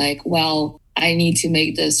was like, well, I need to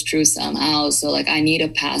make this true somehow. So like, I need a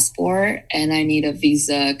passport and I need a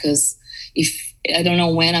visa, because if I don't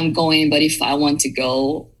know when I'm going, but if I want to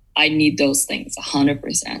go, I need those things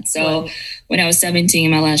 100%. So Right. when I was 17,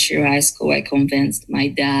 my last year of high school, I convinced my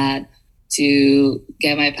dad to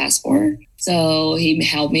get my passport. So he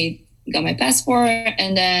helped me got my passport,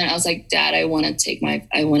 and then I was like, Dad, I want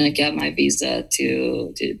to get my visa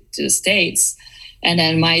to the States. And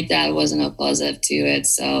then my dad wasn't opposite to it,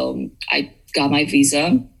 so I got my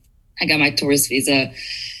visa. I got my tourist visa,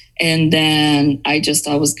 and then I just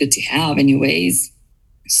thought it was good to have anyways.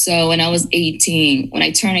 So when I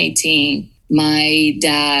turned 18, my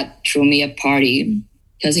dad threw me a party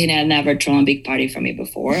because he had never thrown a big party for me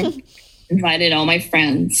before. Invited all my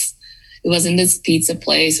friends. It was in this pizza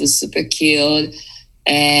place. It was super cute,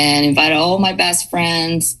 and invited all my best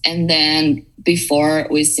friends. And then before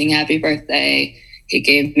we sing happy birthday, he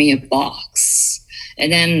gave me a box.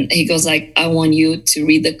 And then he goes like, I want you to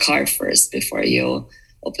read the card first before you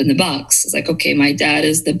open the box. It's like, okay, my dad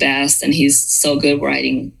is the best, and he's so good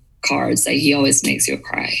writing cards. Like, he always makes you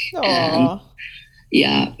cry. And Aw.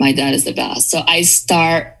 yeah, my dad is the best. So I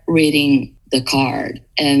start reading the card,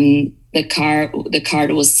 and the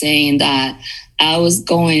card was saying that I was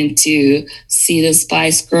going to see the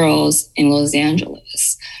Spice Girls in Los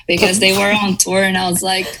Angeles because they were on tour, and I was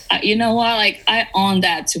like, you know what? Like, I own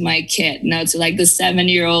that to my kid. Now, to like the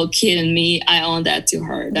 7-year-old kid in me, I own that to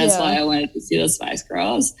her. That's why I wanted to see the Spice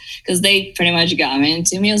Girls, because they pretty much got me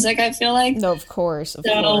into music, I feel like. No, of course. Of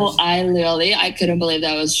So course. I couldn't believe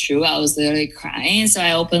that was true. I was literally crying. So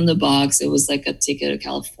I opened the box. It was like a ticket to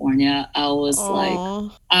California. I was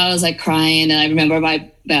like crying. And I remember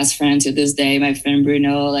my best friend to this day, my friend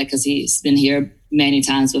Bruno, like, cause he's been here many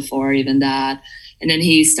times before even that. And then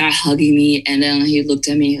he started hugging me, and then he looked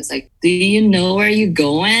at me. He was like, "Do you know where you're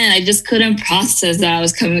going?" I just couldn't process that I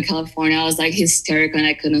was coming to California. I was like hysterical, and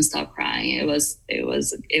I couldn't stop crying. It was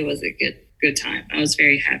a good time. I was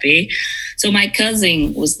very happy. So my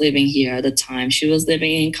cousin was living here at the time. She was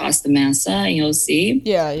living in Costa Mesa in OC.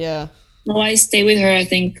 Yeah, yeah. So I stayed with her, I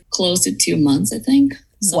think, close to 2 months, I think.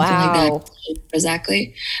 Something like Wow. that.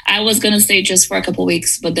 Exactly. I was going to stay just for a couple of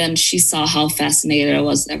weeks, but then she saw how fascinated I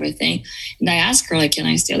was with everything. And I asked her, like, can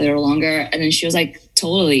I stay a little longer? And then she was like,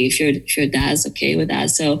 totally, if your dad's okay with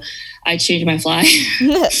that. So I changed my flight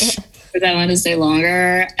because I wanted to stay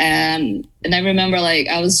longer. And I remember, like,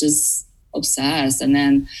 I was just obsessed. And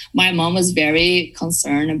then my mom was very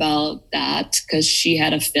concerned about that because she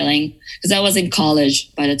had a feeling, because I was in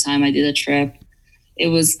college by the time I did the trip. It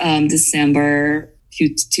was December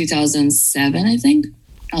 2007, I think.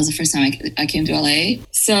 That was the first time I came to LA.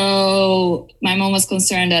 So my mom was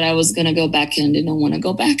concerned that I was gonna go back and didn't want to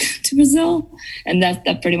go back to Brazil, and that's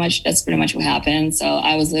pretty much what happened. So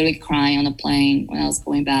I was literally crying on the plane when I was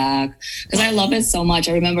going back because I love it so much.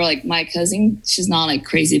 I remember, like, my cousin, she's not like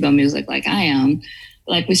crazy about music like I am.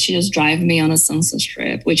 Like, she just drive me on a Sunset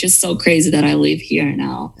Strip, which is so crazy that I live here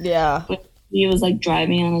now. Yeah. But he was like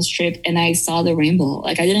driving on a strip, and I saw the rainbow.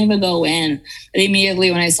 Like, I didn't even go in. But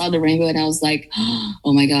immediately when I saw the rainbow, and I was like,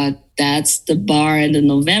 oh my God, that's the bar in the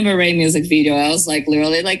November Rain music video. I was like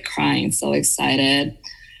literally like crying, so excited.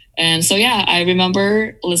 And so, yeah, I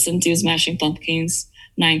remember listening to Smashing Pumpkins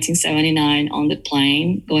 1979 on the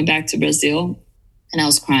plane going back to Brazil. And I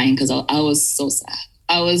was crying because I was so sad.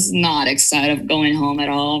 I was not excited of going home at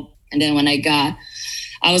all. And then when I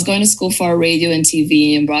was going to school for radio and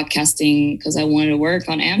TV and broadcasting because I wanted to work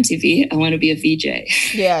on MTV. I wanted to be a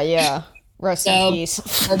VJ. Yeah, yeah. Rest in peace.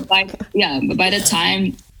 but by the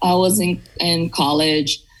time I was in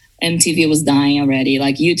college, MTV was dying already.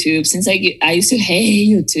 Like YouTube, since I used to hate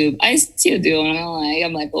YouTube. I still do. And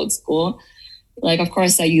I'm like old school. Like, of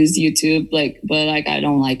course, I use YouTube, but like I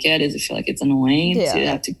don't like it. I feel like it's annoying to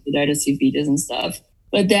have to go there to see videos and stuff.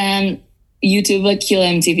 But then YouTube would kill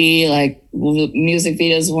MTV, like music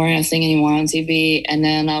videos weren't a thing anymore on TV. And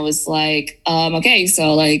then I was like, okay,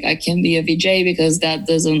 so like I can be a VJ because that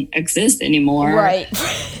doesn't exist anymore. Right.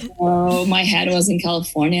 So my head was in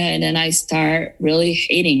California, and then I start really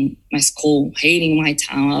hating my school, hating my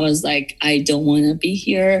town. I was like, I don't want to be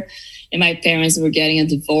here. And my parents were getting a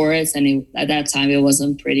divorce, and at that time it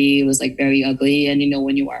wasn't pretty. It was like very ugly. And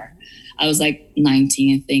when I was like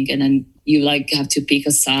 19, I think, and then you like have to pick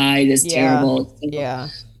a side. It's terrible. So yeah.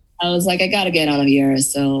 I was like, I gotta get out of here.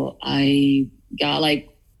 So I got like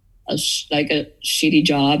a shitty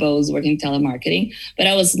job. I was working telemarketing, but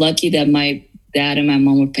I was lucky that my dad and my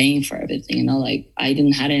mom were paying for everything. Like I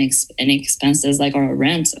didn't have any expenses like or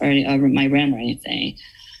rent or my rent or anything.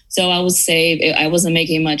 So I was I wasn't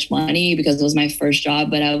making much money because it was my first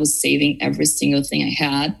job, but I was saving every single thing I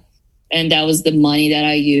had. And that was the money that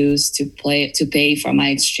I used to pay for my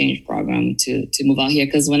exchange program to move out here.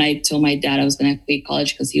 Because when I told my dad I was going to quit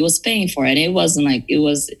college because he was paying for it, it wasn't like it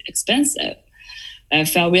was expensive. I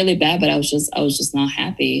felt really bad, but I was just not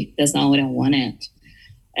happy. That's not what I wanted.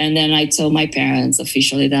 And then I told my parents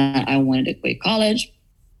officially that I wanted to quit college.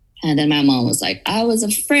 And then my mom was like, I was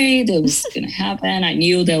afraid it was going to happen. I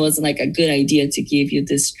knew that was like a good idea to give you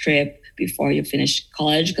this trip before you finish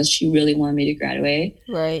college because she really wanted me to graduate.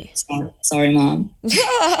 Right. Sorry, Mom.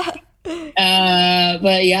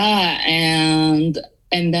 But yeah, and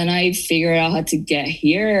then I figured out how to get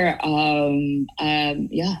here.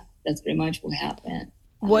 Yeah, that's pretty much what happened.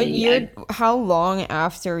 What year? How long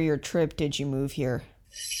after your trip did you move here?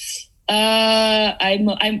 I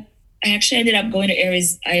actually ended up going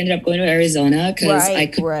to Arizona because I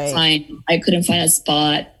couldn't find a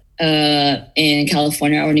spot in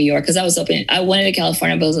California or New York because I wanted to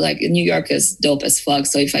California, but I was like, New York is dope as fuck.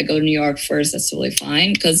 So if I go to New York first, that's totally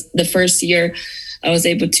fine. Because the first year I was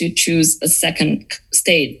able to choose a second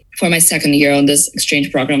state for my second year on this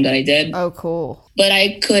exchange program that I did. Oh, cool. But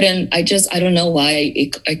I couldn't, I don't know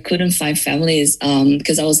why I couldn't find families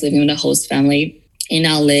because I was living with a host family in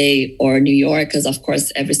LA or New York because of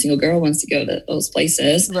course every single girl wants to go to those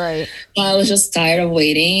places. Right. But I was just tired of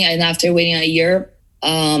waiting. And after waiting a year,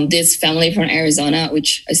 this family from Arizona,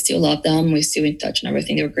 which I still love them. We're still in touch and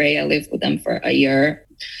everything. They were great. I lived with them for a year.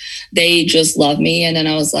 They just loved me. And then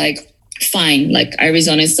I was like, fine, like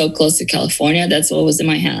Arizona is so close to California. That's what was in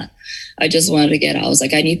my head. I just wanted to get out. I was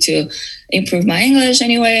like, I need to improve my English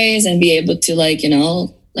anyways and be able to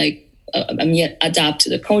adapt to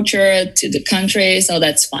the culture, to the country. So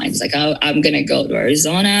that's fine. It's like, I'm going to go to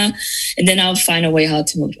Arizona and then I'll find a way how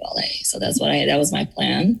to move to LA. So that was my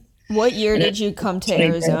plan. What year did you come to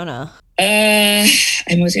Arizona? I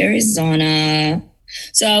moved to Arizona.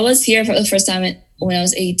 So I was here for the first time when I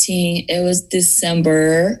was 18. It was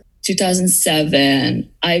December 2007.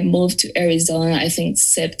 I moved to Arizona, I think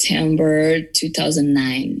September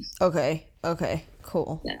 2009. Okay.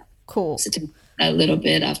 Cool. Yeah. Cool. So a little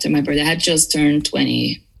bit after my birthday. I had just turned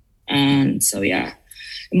 20. And so, yeah.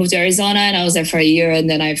 I moved to Arizona and I was there for a year, and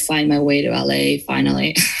then I find my way to LA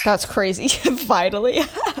finally. That's crazy. Finally.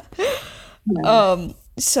 Yeah.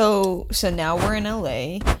 So now we're in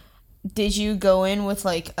LA. Did you go in with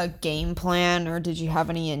like a game plan, or did you have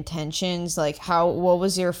any intentions? Like what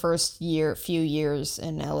was your first few years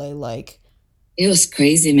in LA like? It was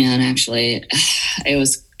crazy, man, actually. It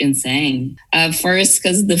was insane. First,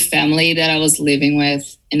 because the family that I was living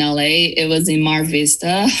with in LA, it was in Mar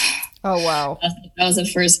Vista. Oh, wow. That was the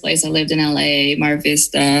first place I lived in LA, Mar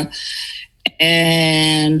Vista.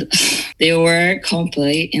 And they were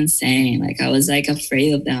completely insane. Like, I was like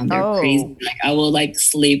afraid of them. They're crazy. Like, I would like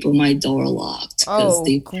sleep with my door locked. Oh,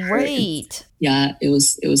 great. Yeah, it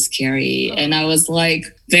was scary. And I was like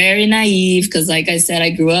very naive because, like I said,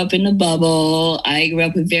 I grew up in a bubble. I grew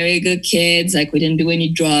up with very good kids. Like, we didn't do any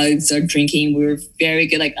drugs or drinking. We were very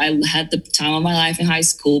good. Like, I had the time of my life in high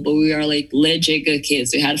school, but we were like legit good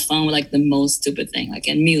kids. We had fun with like the most stupid thing, like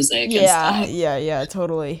in music and stuff. Yeah,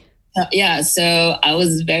 totally. Yeah, so I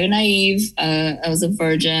was very naive. I was a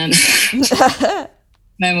virgin. I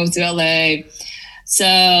moved to LA. So,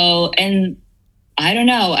 and I don't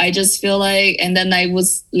know. I just feel like, and then I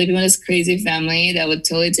was living with this crazy family that would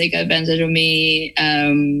totally take advantage of me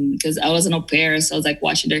because I was an au pair. So I was like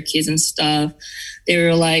watching their kids and stuff. They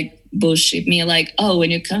were like bullshit me like, oh,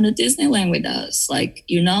 when you come to Disneyland with us, like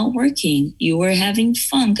you're not working. You were having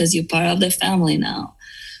fun because you're part of the family now.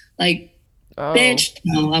 Like, bitch,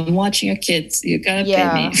 no, I'm watching your kids. You gotta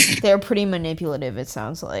pay me. They're pretty manipulative, it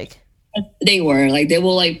sounds like. They were like, they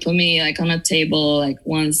will like put me like on a table like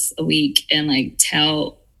once a week and like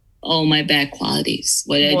tell all my bad qualities,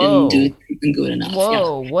 what I didn't do isn't good enough.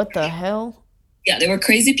 Whoa, what the hell? Yeah, they were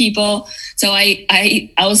crazy people. So I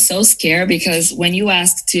was so scared because when you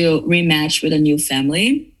ask to rematch with a new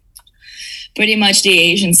family, pretty much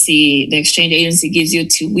the exchange agency gives you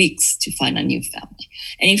 2 weeks to find a new family.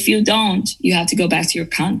 And if you don't, you have to go back to your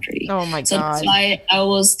country. Oh my God. So that's why I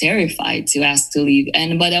was terrified to ask to leave.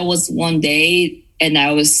 But that was one day and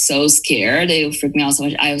I was so scared. It freaked me out so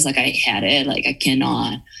much. I was like, I had it. Like, I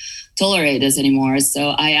cannot tolerate this anymore. So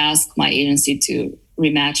I asked my agency to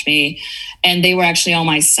rematch me. And they were actually on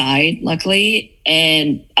my side, luckily.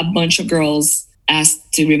 And a bunch of girls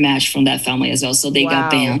asked to rematch from that family as well. So they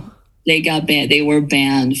got banned. They were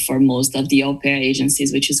banned for most of the au pair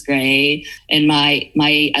agencies, which is great. And my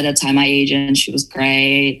at that time, my agent, she was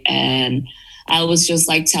great. And I was just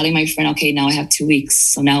like telling my friend, okay, now I have 2 weeks.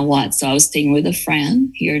 So now what? So I was staying with a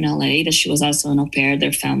friend here in LA that she was also an au pair.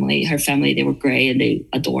 Her family, they were great and they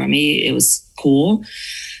adore me. It was cool.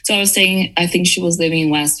 So I was staying, I think she was living in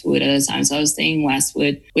Westwood at the time. So I was staying in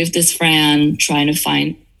Westwood with this friend trying to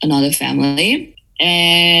find another family.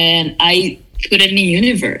 And I put it in the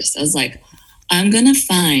universe. I was like, I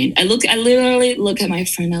literally look at my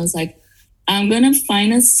friend. I was like, I'm going to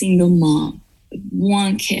find a single mom with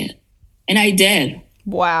one kid. And I did.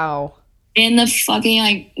 Wow. In the fucking,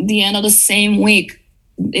 like, the end of the same week,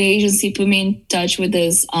 the agency put me in touch with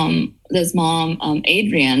this mom,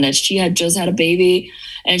 Adrienne, that she had just had a baby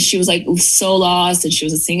and she was like so lost and she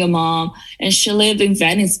was a single mom and she lived in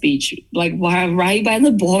Venice Beach, like right by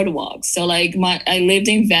the boardwalk. So like I lived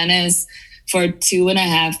in Venice for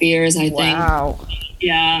 2.5 years, I think. Wow.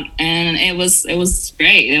 Yeah, and it was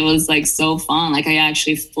great. It was like so fun. Like I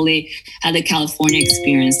actually fully had the California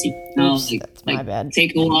experience. My bad.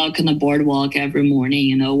 Take a walk on the boardwalk every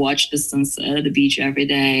morning. Watch the sunset at the beach every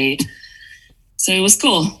day. So it was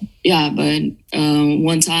cool. Yeah, but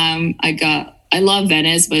one time I love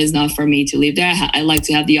Venice, but it's not for me to live there. I like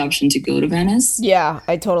to have the option to go to Venice. Yeah,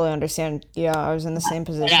 I totally understand. Yeah, I was in the same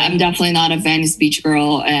position. I'm definitely not a Venice Beach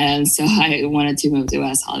girl, and so I wanted to move to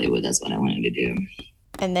West Hollywood. That's what I wanted to do.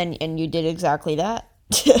 And you did exactly that.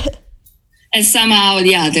 And somehow,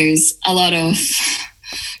 yeah, there's a lot of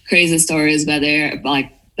crazy stories back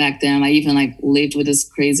then. I even like lived with this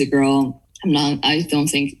crazy girl. I don't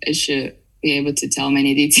think I should be able to tell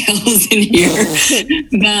many details in here.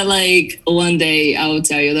 But like one day I will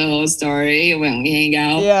tell you the whole story when we hang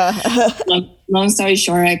out. Yeah. Long story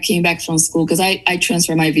short, I came back from school because I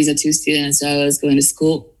transferred my visa to student, so I was going to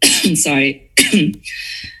school. Sorry.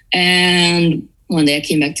 And one day I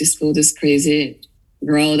came back to school, this crazy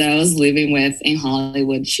girl that I was living with in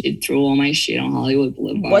Hollywood, she threw all my shit on Hollywood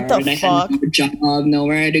Boulevard. What the I fuck? had no job,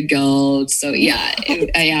 nowhere to go. So yeah,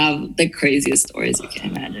 I have the craziest stories you can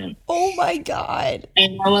imagine. Oh my God.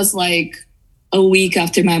 And I was like a week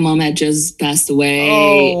after my mom had just passed away.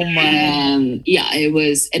 Oh my. And yeah, it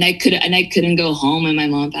was, and I couldn't go home when my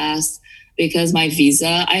mom passed because my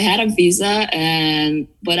visa, I had a visa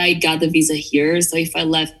but I got the visa here. So if I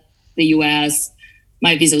left the US,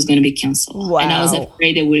 my visa was going to be canceled. Wow. And I was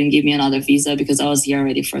afraid they wouldn't give me another visa because I was here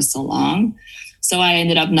already for so long. So I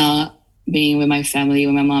ended up not being with my family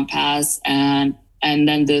when my mom passed. And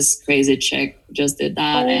then this crazy chick just did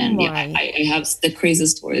that. Oh and my. yeah, I have the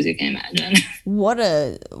craziest stories you can imagine. What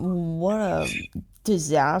a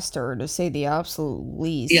disaster, to say the absolute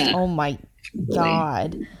least. Yeah. Oh my Really.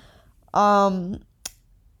 God.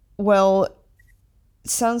 Well,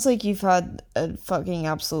 sounds like you've had a fucking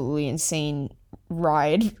absolutely insane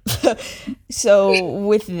ride. So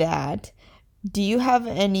with that, do you have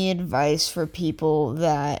any advice for people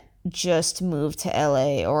that just moved to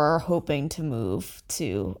LA or are hoping to move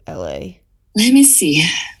to LA? Let me see.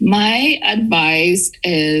 My advice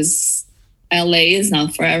is LA is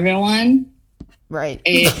not for everyone. Right.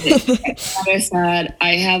 Like I said,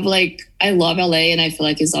 I love LA and I feel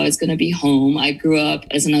like it's always going to be home. I grew up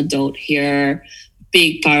as an adult here,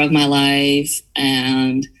 big part of my life.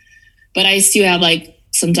 But I still have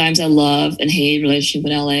sometimes I love and hate relationship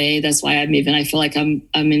with LA. That's why I feel like I'm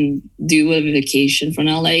in due a vacation from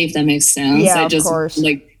LA, if that makes sense. Yeah, I of just course.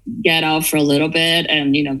 get out for a little bit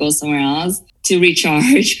and, go somewhere else to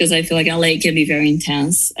recharge because I feel like LA can be very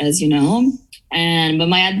intense, as you know. But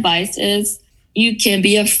my advice is you can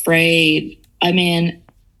be afraid. I mean,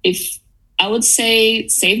 if I would say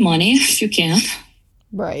save money if you can.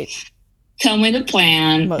 Right. Come with a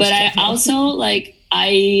plan. Most but definitely. I also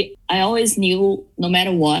I always knew no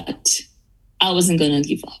matter what, I wasn't gonna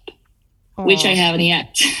give up. Which I haven't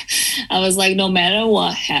yet. I was like, no matter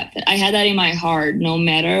what happened, I had that in my heart. No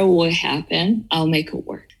matter what happened, I'll make it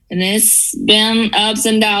work. And it's been ups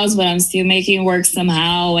and downs, but I'm still making it work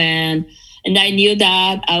somehow. And I knew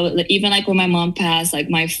that even when my mom passed,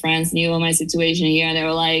 my friends knew my situation here, and they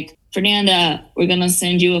were like, Fernanda, we're gonna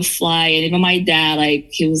send you a flight. And even my dad,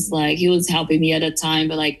 he was helping me at the time,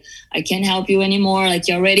 but I can't help you anymore.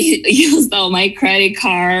 You already used all my credit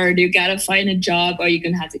card. You gotta find a job, or you're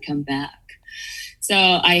gonna have to come back. So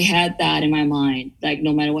I had that in my mind.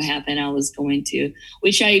 No matter what happened, I was going to,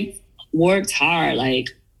 which I worked hard.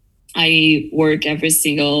 I work every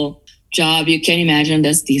single job you can imagine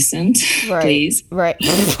that's decent. Right. Please. Right.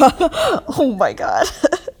 Oh my God.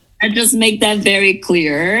 I just make that very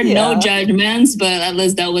clear. Yeah. No judgments, but at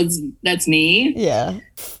least that's me. Yeah.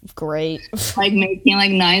 Great. Making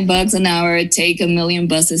 $9 an hour, take a million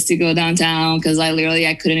buses to go downtown because I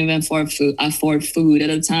couldn't even afford food at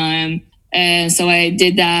the time. And so I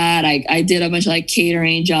did that. I did a bunch of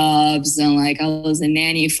catering jobs and I was a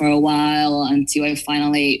nanny for a while until I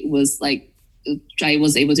finally was I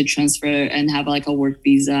was able to transfer and have a work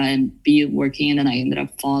visa and be working. And then I ended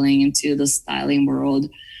up falling into the styling world,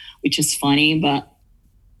 which is funny, but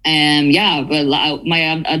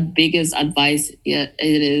my biggest advice it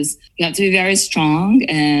is you have to be very strong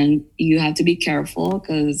and you have to be careful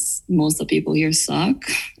because most of the people here suck.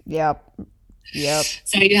 Yep.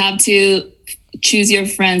 So you have to choose your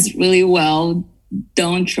friends really well.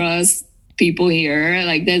 Don't trust people here.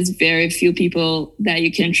 There's very few people that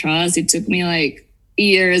you can trust. It took me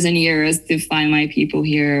years and years to find my people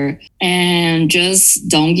here, and just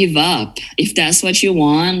don't give up. If that's what you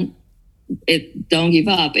want, don't give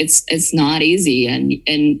up. It's not easy. And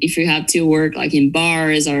if you have to work in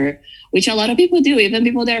bars which a lot of people do, even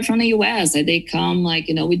people that are from the US, they come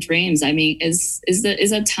with dreams. I mean, is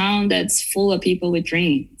a town that's full of people with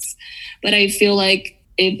dreams. But I feel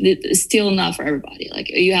it's still not for everybody.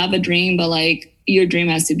 You have a dream, but your dream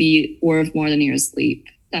has to be worth more than your sleep.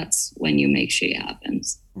 That's when you make shit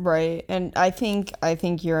happens. Right. And I think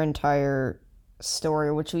your entire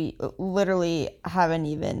story, which we literally haven't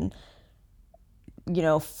even,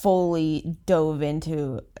 fully dove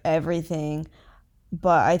into everything,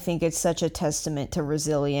 but I think it's such a testament to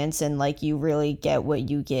resilience and you really get what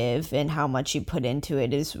you give and how much you put into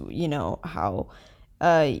it is, how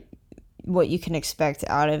what you can expect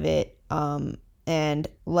out of it. And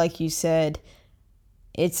like you said,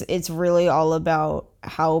 it's really all about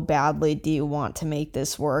how badly do you want to make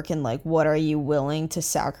this work and what are you willing to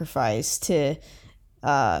sacrifice to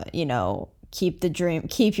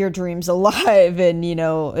keep your dreams alive. And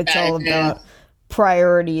it's all about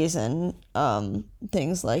priorities and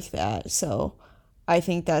things like that. So I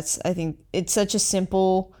think it's such a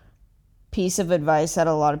simple piece of advice that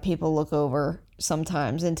a lot of people look over.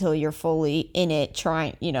 sometimes until you're fully in it,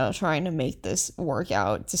 trying to make this work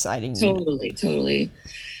out, deciding, Totally.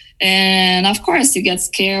 And of course you get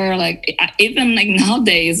scared, like even like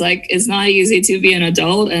nowadays, like it's not easy to be an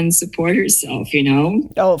adult and support yourself, you know.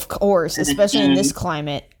 Oh, of course, especially in this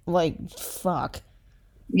climate, like, fuck.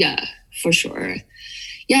 Yeah, for sure.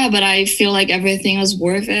 Yeah, but I feel like everything was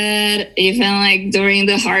worth it. Even like during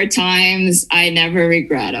the hard times, I never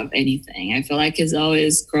regret of anything. I feel like it's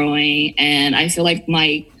always growing, and I feel like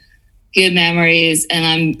my good memories,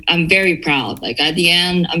 and I'm very proud. Like at the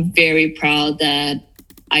end, I'm very proud that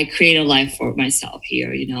I create a life for myself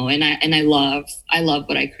here, you know, and I love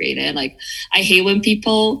what I created. Like I hate when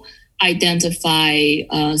people identify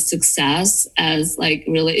success as like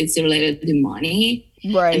really it's related to money.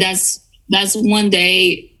 Right. And that's one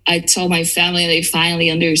day I told my family, they finally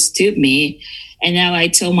understood me. And now I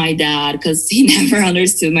told my dad, because he never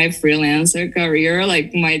understood my freelancer career.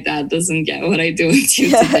 Like my dad doesn't get what I do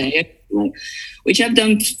until today, like, which I've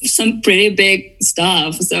done some pretty big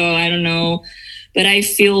stuff. So I don't know. But I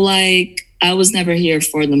feel like I was never here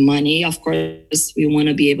for the money. Of course, we want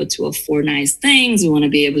to be able to afford nice things. We want to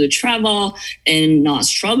be able to travel and not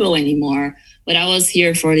struggle anymore. But I was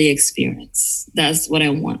here for the experience. That's what I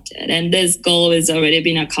wanted. And this goal has already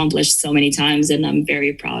been accomplished so many times, and I'm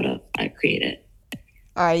very proud of what I created.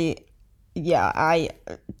 You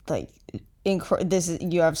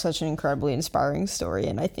have such an incredibly inspiring story,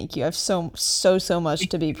 and I think you have so much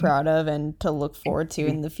to be proud of and to look forward to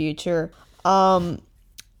in the future. I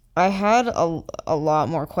had a lot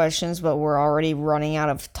more questions, but we're already running out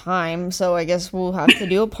of time, so I guess we'll have to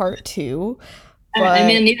do a part 2. But, I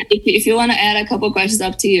mean, if you want to add a couple questions,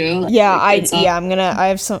 up to you. Like, I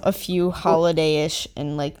have a few holiday-ish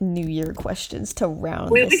and like New Year questions to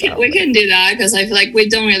round we can do that, because I feel like we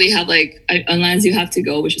don't really have like, unless you have to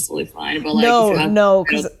go, which is totally fine. But like,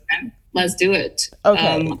 because let's do it.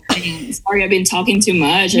 Okay. Sorry, I've been talking too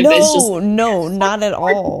much. No, not at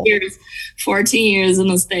all. 14 years in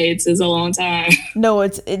the States is a long time. No,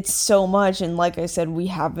 it's so much, and like I said, we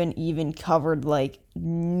haven't even covered like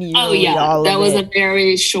nearly all of it. That was a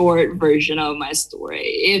very short version of my story.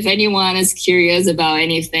 If anyone is curious about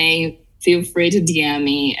anything, feel free to DM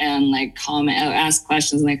me and like comment, ask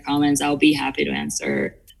questions in the comments. I'll be happy to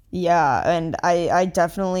answer. Yeah, and I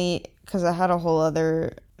definitely, because I had a whole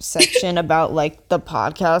other section about like the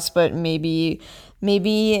podcast, but maybe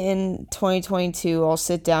in 2022 I'll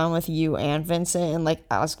sit down with you and Vincent and like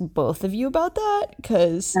ask both of you about that,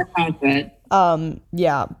 because that sounds good.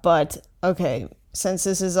 Yeah, but okay, since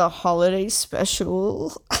this is a holiday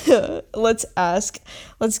special, let's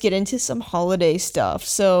get into some holiday stuff.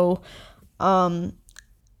 So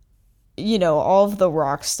you know, all of the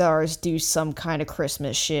rock stars do some kind of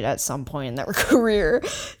Christmas shit at some point in their career.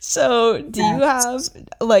 So do you have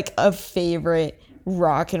like a favorite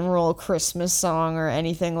rock and roll Christmas song or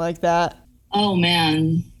anything like that? Oh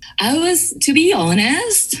man, to be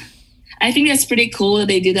honest, I think that's pretty cool that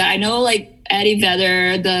they do that. I know like Eddie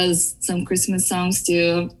Vedder does some Christmas songs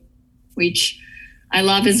too, which I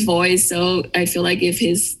love his voice. So I feel like if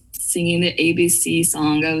he's singing the ABC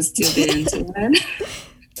song, I would still be into it.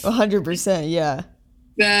 100%, yeah.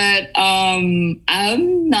 But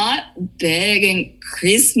I'm not big in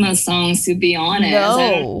Christmas songs, to be honest.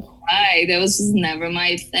 No. Right, that was just never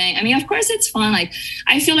my thing. I mean, of course it's fun. Like,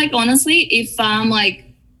 I feel like honestly, if I'm like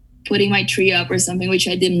putting my tree up or something, which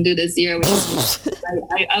I didn't do this year, which is,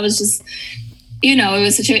 I was just, you know, it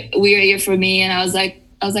was such a weird year for me, and I was like,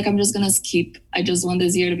 I'm just gonna skip. I just want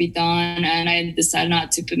this year to be done, and I decided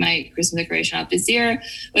not to put my Christmas decoration up this year.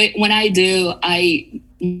 But when I do, I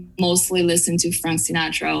mostly listen to Frank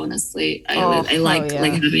Sinatra. Honestly, I like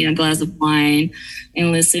having a glass of wine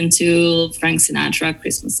and listen to Frank Sinatra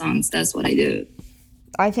Christmas songs. That's what I do.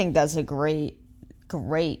 I think that's a great,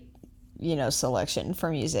 you know, selection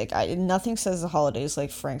for music. Nothing says the holidays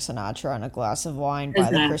like Frank Sinatra and a glass of wine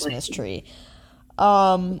by the Christmas tree.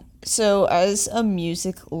 So as a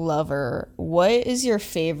music lover, what is your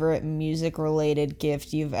favorite music related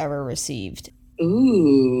gift you've ever received?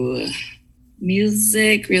 Ooh,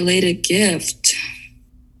 music related gift.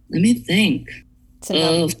 Let me think.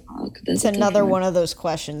 It's another one of those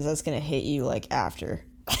questions that's going to hit you like after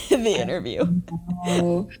the interview.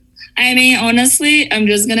 I mean, honestly, I'm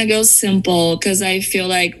just going to go simple, because I feel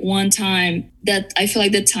like it's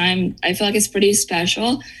pretty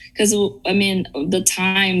special. Because, I mean, the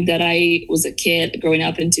time that I was a kid growing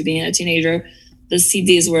up into being a teenager, the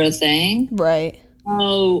CDs were a thing. Right.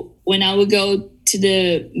 So when I would go to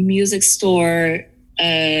the music store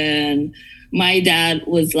and my dad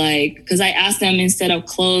was like, because I asked them instead of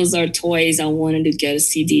clothes or toys, I wanted to get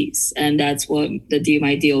CDs. And that's what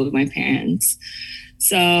my deal with my parents.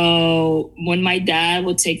 So when my dad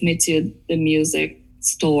would take me to the music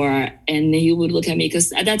store and he would look at me,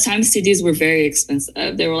 because at that time CDs were very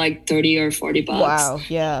expensive. They were like 30 or 40 bucks. Wow,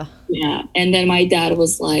 yeah. Yeah. And then my dad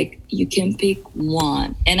was like, you can pick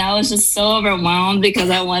one. And I was just so overwhelmed because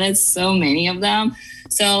I wanted so many of them.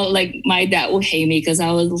 So like my dad would hate me because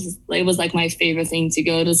it was like my favorite thing to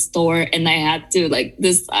go to the store, and I had to like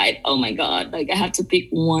decide, oh my God, like I have to pick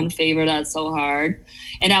one favorite. That's so hard.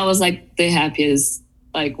 And I was like the happiest,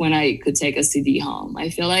 like when I could take a CD home. I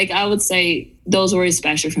feel like I would say those were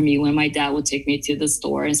special for me when my dad would take me to the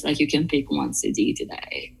store and it's like, you can pick one CD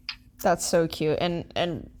today. That's so cute.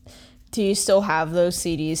 And do you still have those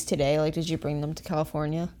CDs today? Like, did you bring them to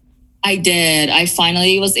California? I did. I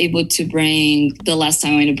finally was able to bring, the last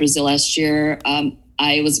time I went to Brazil last year,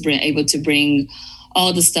 I was able to bring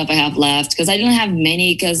all the stuff I have left, because I didn't have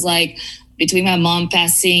many, because like between my mom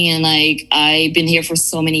passing and like I've been here for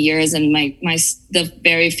so many years, and the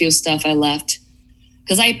very few stuff I left,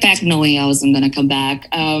 because I packed knowing I wasn't gonna come back.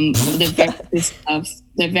 The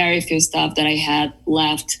very few stuff that I had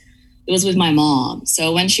left, it was with my mom.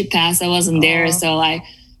 So when she passed, I wasn't there. So I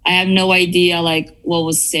have no idea like what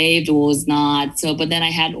was saved, what was not. So, but then I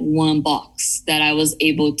had one box that I was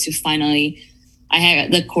able to finally, I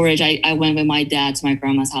had the courage. I went with my dad to my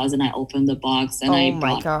grandma's house and I opened the box and I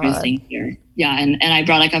brought everything here. Yeah. And I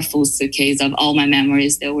brought like a full suitcase of all my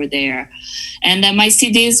memories that were there. And then my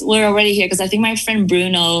CDs were already here, because I think my friend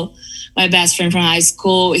Bruno, my best friend from high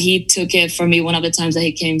school, he took it for me one of the times that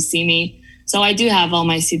he came see me. So I do have all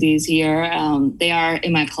my CDs here. They are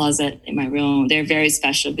in my closet, in my room. They're very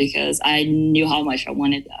special because I knew how much I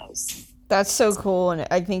wanted those. That's so cool. And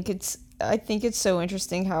I think it's so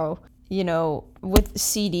interesting how, you know, with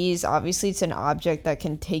CDs, obviously it's an object that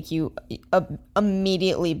can take you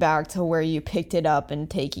immediately back to where you picked it up and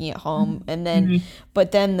taking it home. And then,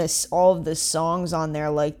 but then all of the songs on there,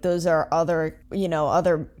 like those are other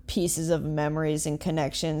pieces of memories and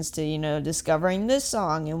connections to, you know, discovering this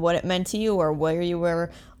song and what it meant to you, or where you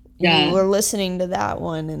were listening to that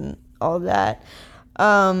one and all that.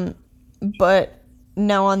 But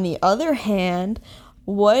now on the other hand,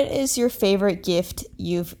 what is your favorite gift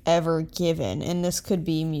you've ever given? And this could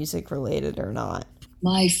be music related or not.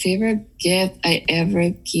 My favorite gift I ever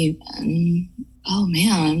given. Oh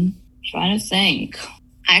man, trying to think.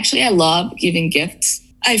 Actually, I love giving gifts.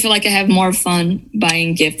 I feel like I have more fun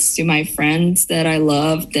buying gifts to my friends that I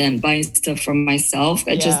love than buying stuff for myself.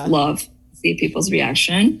 I just love to see people's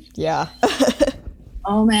reaction. Yeah.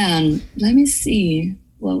 Oh man, let me see.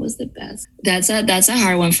 What was the best? That's a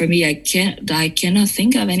hard one for me. I cannot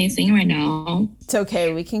think of anything right now. It's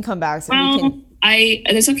okay. We can come back.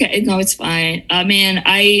 It's okay. No, it's fine. I mean,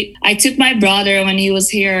 I took my brother when he was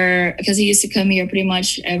here, because he used to come here pretty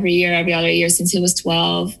much every other year since he was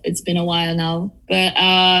 12. It's been a while now. But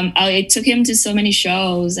I took him to so many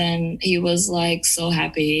shows and he was like so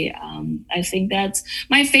happy. I think that's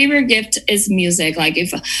my favorite gift is music. Like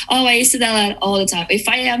I used to do that all the time. If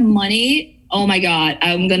I have money, oh my God,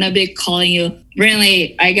 I'm going to be calling you.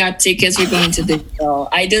 Really, I got tickets. We're going to the show.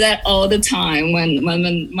 I do that all the time when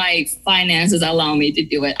my finances allow me to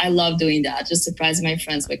do it. I love doing that. Just surprising my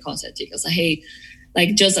friends with concert tickets. Like, hey,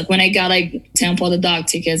 like just like when I got like Temple of the Dog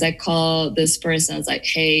tickets, I call this person. It's like,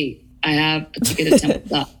 hey, I have a ticket to Temple of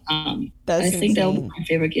the Dog. I think that would be my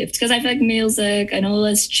favorite gift, because I feel like music, I know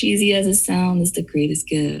as cheesy as it sounds, is the greatest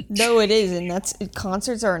gift. No, it is. And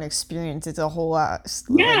concerts are an experience. It's a whole lot.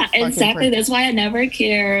 Yeah, exactly. That's why I never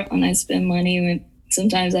care when I spend money.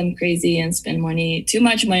 Sometimes I'm crazy and spend too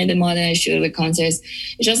much money, more than I should with concerts.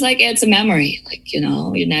 It's just like, it's a memory. Like, you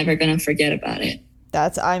know, you're never going to forget about it.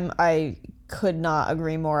 I could not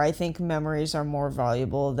agree more. I think memories are more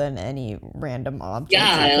valuable than any random object.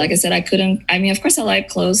 Yeah, like I said, of course I like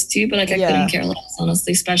clothes too, but like I couldn't care less,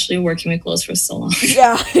 honestly, especially working with clothes for so long.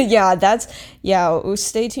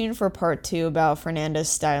 Stay tuned for part 2 about Fernanda's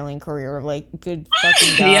styling career. Like, good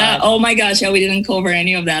fucking God. Yeah, oh my gosh, we didn't cover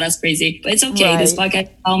any of that. That's crazy. But it's okay. Right. This podcast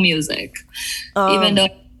is all music. Even though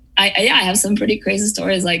I have some pretty crazy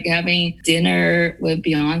stories, like having dinner with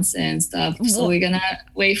Beyonce and stuff. So we're gonna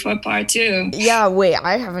wait for part 2. Yeah, wait,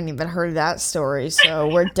 I haven't even heard that story. So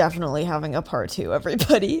we're definitely having a part 2,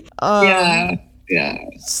 everybody. Yeah.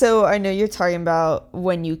 So I know you're talking about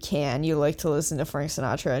when you you like to listen to Frank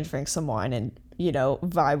Sinatra and drink some wine and, you know,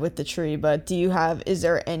 vibe with the tree. But is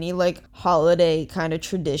there any like holiday kind of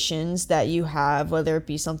traditions that you have, whether it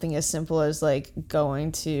be something as simple as like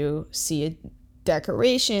going to see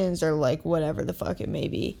decorations or like whatever the fuck it may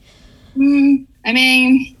be? I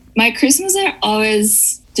mean, My Christmas are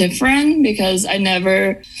always different because I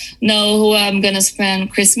never know who I'm gonna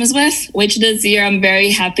spend Christmas with. Which this year I'm very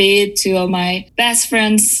happy. Two of my best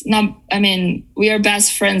friends. We are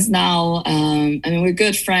best friends now. We're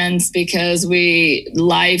good friends because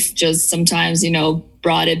life just sometimes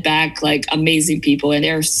brought it back, like amazing people, and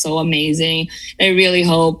they're so amazing. I really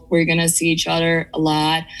hope we're gonna see each other a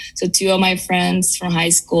lot. So two of my friends from high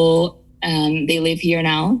school, they live here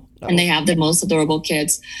now, and they have the most adorable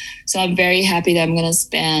kids. So I'm very happy that I'm gonna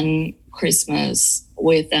spend Christmas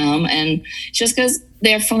with them, and just because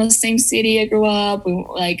they're from the same city I grew up.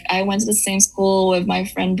 I went to the same school with my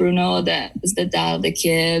friend Bruno, that is the dad of the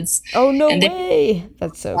kids. Oh, no way!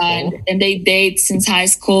 That's so cool. And they date since high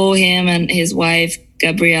school, him and his wife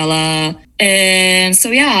Gabriella. And so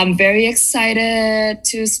yeah, I'm very excited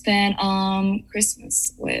to spend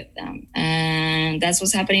Christmas with them, and that's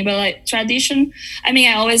what's happening. But like tradition,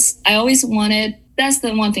 I always wanted. That's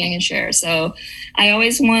the one thing I can share. So I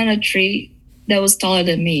always wanted a tree that was taller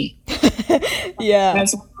than me. Yeah,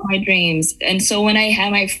 that's one of my dreams. And so when I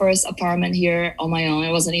had my first apartment here on my own,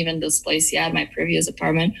 it wasn't even this place yet, my previous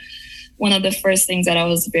apartment. One of the first things that I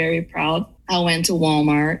was very proud, I went to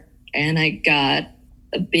Walmart and I got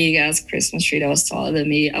a big ass Christmas tree that was taller than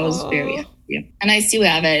me. I was very happy. And I still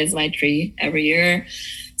have it as my tree every year.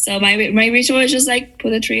 So my ritual is just like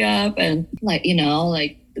put a tree up and like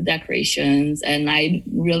the decorations. And I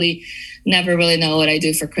really never really know what I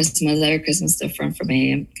do for Christmas. Every Christmas is different for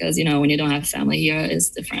me because when you don't have family here, it's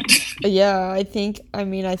different. Yeah, I think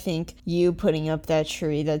you putting up that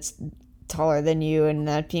tree that's taller than you and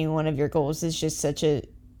that being one of your goals is just such a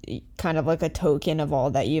kind of like a token of all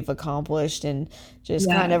that you've accomplished, and just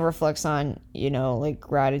kind of reflects on like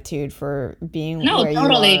gratitude for being where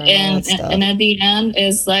totally. you are and at the end,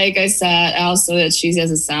 it's like I said, also as cheesy as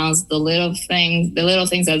it sounds, the little things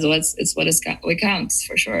is what counts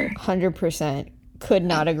for sure. 100%. Could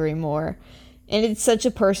not agree more. And it's such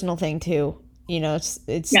a personal thing too.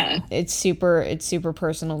 It's super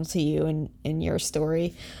personal to you and your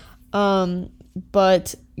story.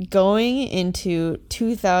 But going into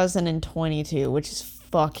 2022, which is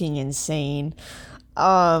fucking insane,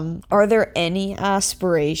 are there any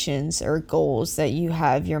aspirations or goals that you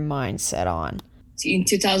have your mind set on? In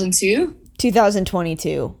 2002?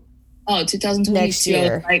 2022. Oh, 2022. Next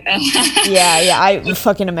year. Yeah, I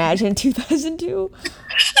fucking imagine 2002.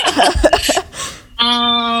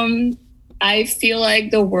 I feel like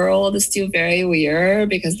the world is still very weird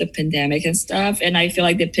because the pandemic and stuff. And I feel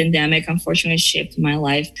like the pandemic, unfortunately, shaped my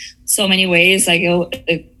life so many ways, like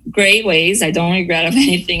great ways. I don't regret of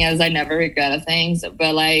anything, as I never regret of things.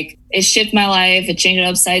 But like it shaped my life. It changed it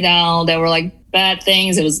upside down. There were like bad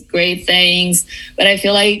things. It was great things. But I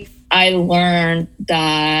feel like I learned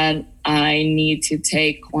that I need to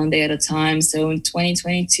take one day at a time. So in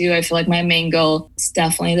 2022, I feel like my main goal is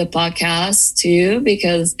definitely the podcast too,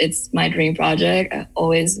 because it's my dream project. I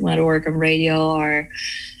always wanted to work on radio,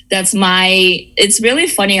 it's really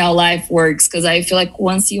funny how life works, because I feel like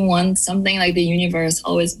once you want something, like the universe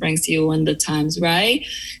always brings to you when the time's right.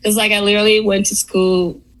 Because like I literally went to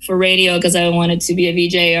school for radio because I wanted to be a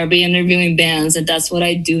VJ or be interviewing bands, and that's what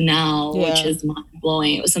I do now, which is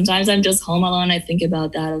mind-blowing. Sometimes I'm just home alone, I think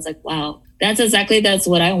about that. I was like, wow, that's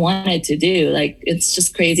what I wanted to do. Like, it's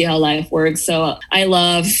just crazy how life works. So I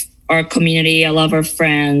love our community, I love our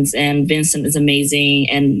friends, and Vincent is amazing.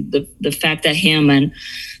 And the fact that him and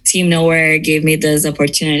Team Nowhere gave me this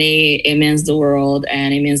opportunity, it means the world.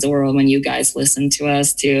 And it means the world when you guys listen to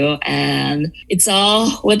us too. And it's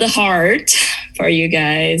all with the heart for you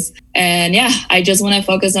guys. And yeah, I just want to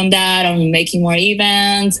focus on that, on making more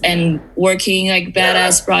events and working like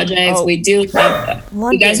badass projects. We do.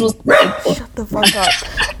 You guys will shut the fuck up.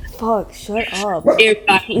 Fuck, shut up.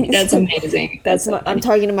 That's amazing. I'm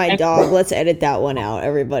talking to my dog. Let's edit that one out,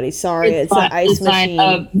 everybody. Sorry, it's an ice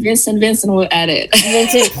machine. Vincent will edit.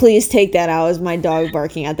 Vincent, please take that out. Is my dog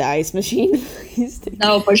barking at the ice machine?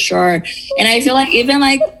 No, for sure. And I feel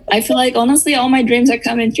like honestly, all my dreams are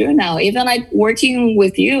coming true now. Even like working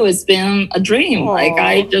with you, it's been a dream. Aww. Like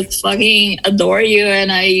I just fucking adore you,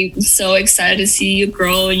 and I'm so excited to see you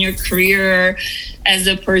grow in your career as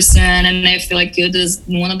a person. And I feel like you're just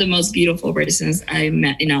one of the most beautiful persons I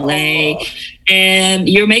met in LA. And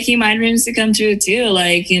you're making my dreams to come true too.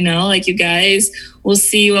 Like, like you guys will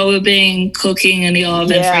see what we've been cooking in the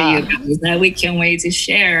oven for you guys that we can't wait to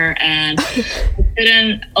share. And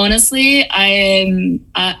honestly, I am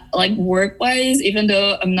like work-wise, even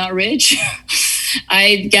though I'm not rich,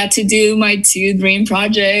 I get to do my 2 dream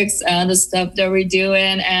projects and the stuff that we're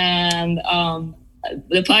doing, and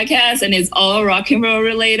the podcast, and it's all rock and roll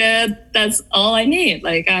related. That's all I need.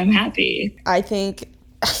 Like, I'm happy. I think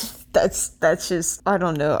that's just, I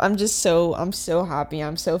don't know. I'm so happy.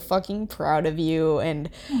 I'm so fucking proud of you, and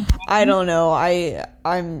I don't know.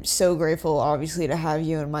 I'm so grateful, obviously, to have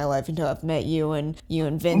you in my life and to have met you and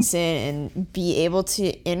Vincent and be able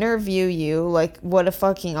to interview you. Like, what a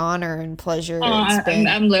fucking honor and pleasure it's been.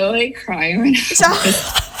 I'm literally crying right now.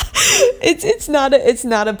 It's not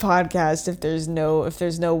a podcast if there's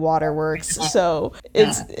no waterworks, so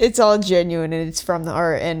it's all genuine and it's from the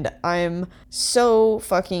heart, and I'm so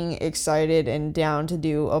fucking excited and down to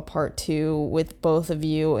do a part 2 with both of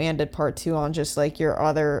you, and a part 2 on just like your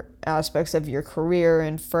other aspects of your career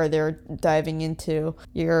and further diving into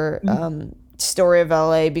your story of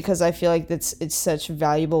LA, because I feel like it's such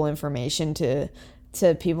valuable information to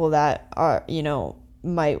people that are,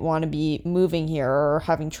 might want to be moving here or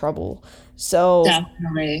having trouble. So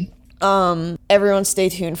Definitely. Everyone stay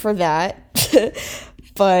tuned for that.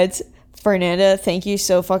 But Fernanda, thank you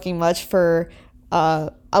so fucking much for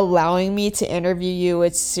allowing me to interview you.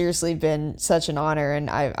 It's seriously been such an honor, and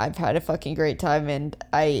I've had a fucking great time, and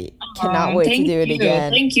I cannot wait to do it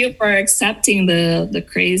again. Thank you for accepting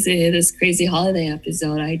this crazy holiday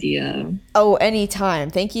episode idea. Oh, anytime.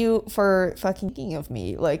 Thank you for fucking thinking of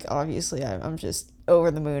me. Like, obviously, I'm just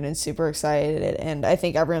over the moon and super excited, and I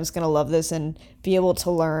think everyone's gonna love this and be able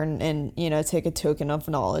to learn and take a token of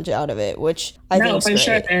knowledge out of it, which I think is for great.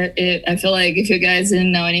 Sure. I feel like if you guys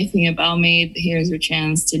didn't know anything about me, here's your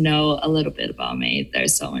chance to know a little bit about me.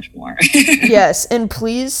 There's so much more. Yes, and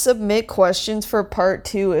please submit questions for part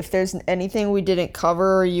 2 if there's anything we didn't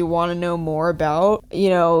cover or you want to know more about.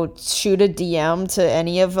 Shoot a DM to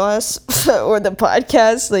any of us or the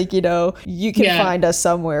podcast. Like, you can find us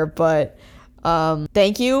somewhere, but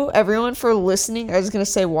thank you everyone for listening. I was gonna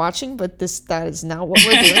say watching, but that is not what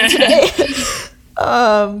we're doing today.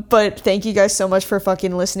 But thank you guys so much for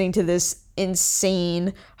fucking listening to this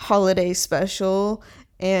insane holiday special,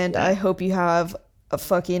 and I hope you have a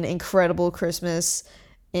fucking incredible Christmas.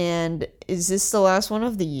 And is this the last one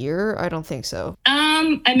of the year? I don't think so.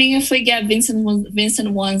 I mean, if we get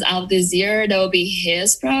Vincent ones out this year, that will be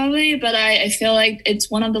his probably. But I feel like it's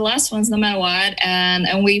one of the last ones, no matter what.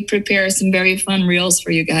 And we prepare some very fun reels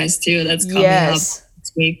for you guys too. That's coming up this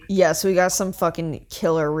week. Yes, we got some fucking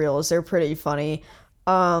killer reels. They're pretty funny.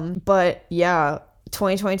 But yeah.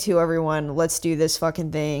 2022, everyone, let's do this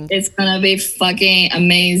fucking thing. It's gonna be fucking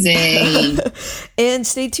amazing. And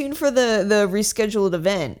stay tuned for the rescheduled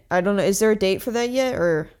event. I don't know, is there a date for that yet,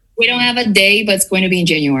 or? We don't have a date, but it's going to be in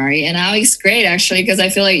January. And now it's great, actually, because I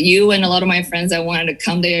feel like you and a lot of my friends that wanted to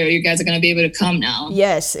come there, you guys are going to be able to come now.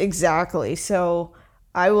 Yes, exactly. So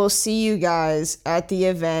I will see you guys at the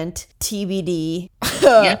event, TBD.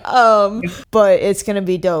 Yeah. But it's going to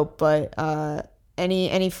be dope. But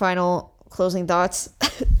any final closing thoughts?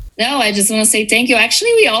 No, I just want to say thank you.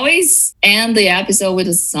 Actually, we always end the episode with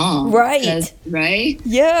a song. Right?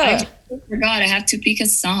 Yeah. I forgot I have to pick a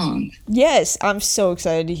song. Yes, I'm so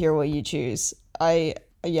excited to hear what you choose. So I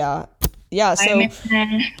have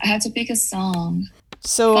to pick a song.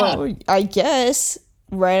 So I guess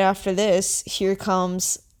right after this, here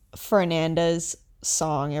comes Fernanda's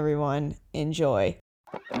song. Everyone, enjoy.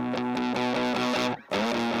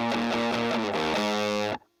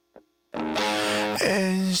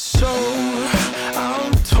 And so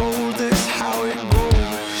I'm told that's how it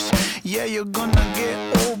goes. Yeah, you're gonna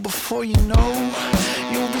get old before you know.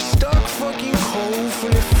 You'll be stuck fucking cold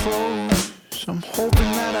for your froze. I'm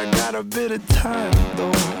hoping that I got a bit of time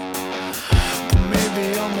though. But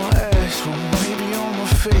maybe I'm an asshole, maybe I'm a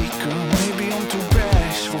faker, maybe I'm too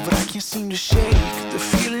bashful, but I can't seem to shake the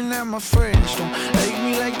feeling that my friends don't like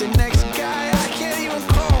me like the next guy. I can't even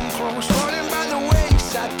come close, running by the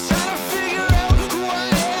wayside, trying to figure out who I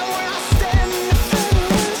am when I stand in the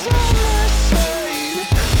fence.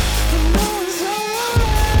 No one's on my side, no one's on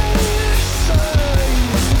my side.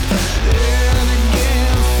 And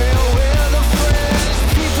again, farewell to friends.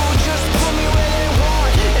 People just put me where they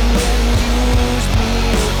want and then use me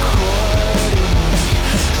accordingly.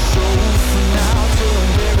 So for now, till I'm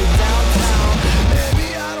buried downtown, maybe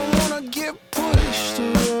I don't wanna get pushed.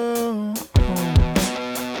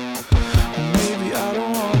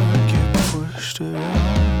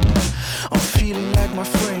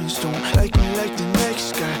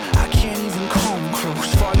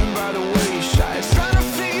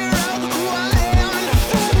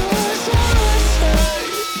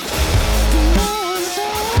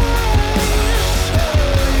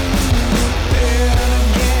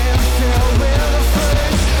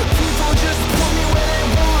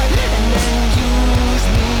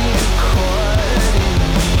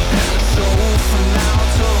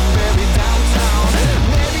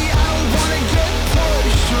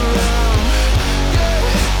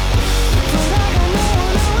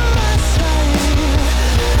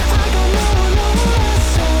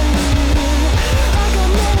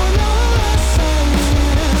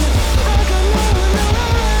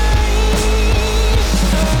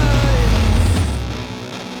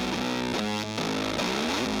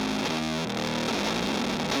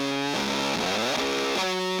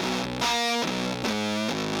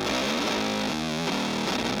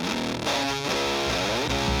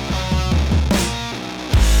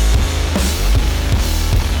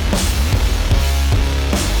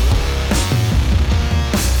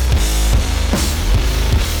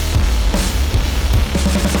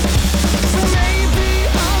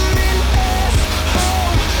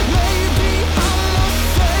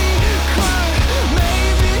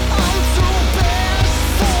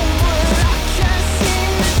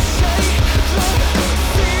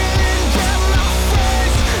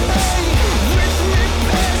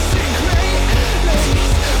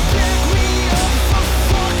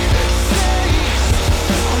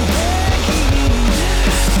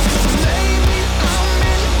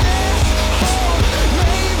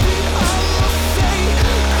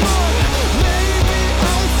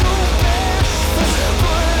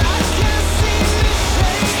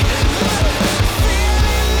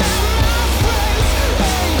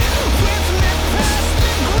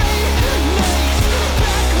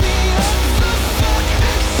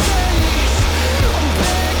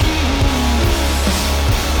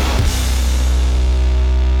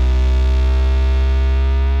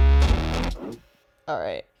 All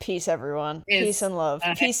right. Peace, everyone. Peace. Peace and love.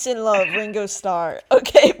 Bye. Peace and love. Ringo Starr.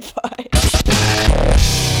 Okay,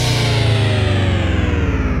 bye.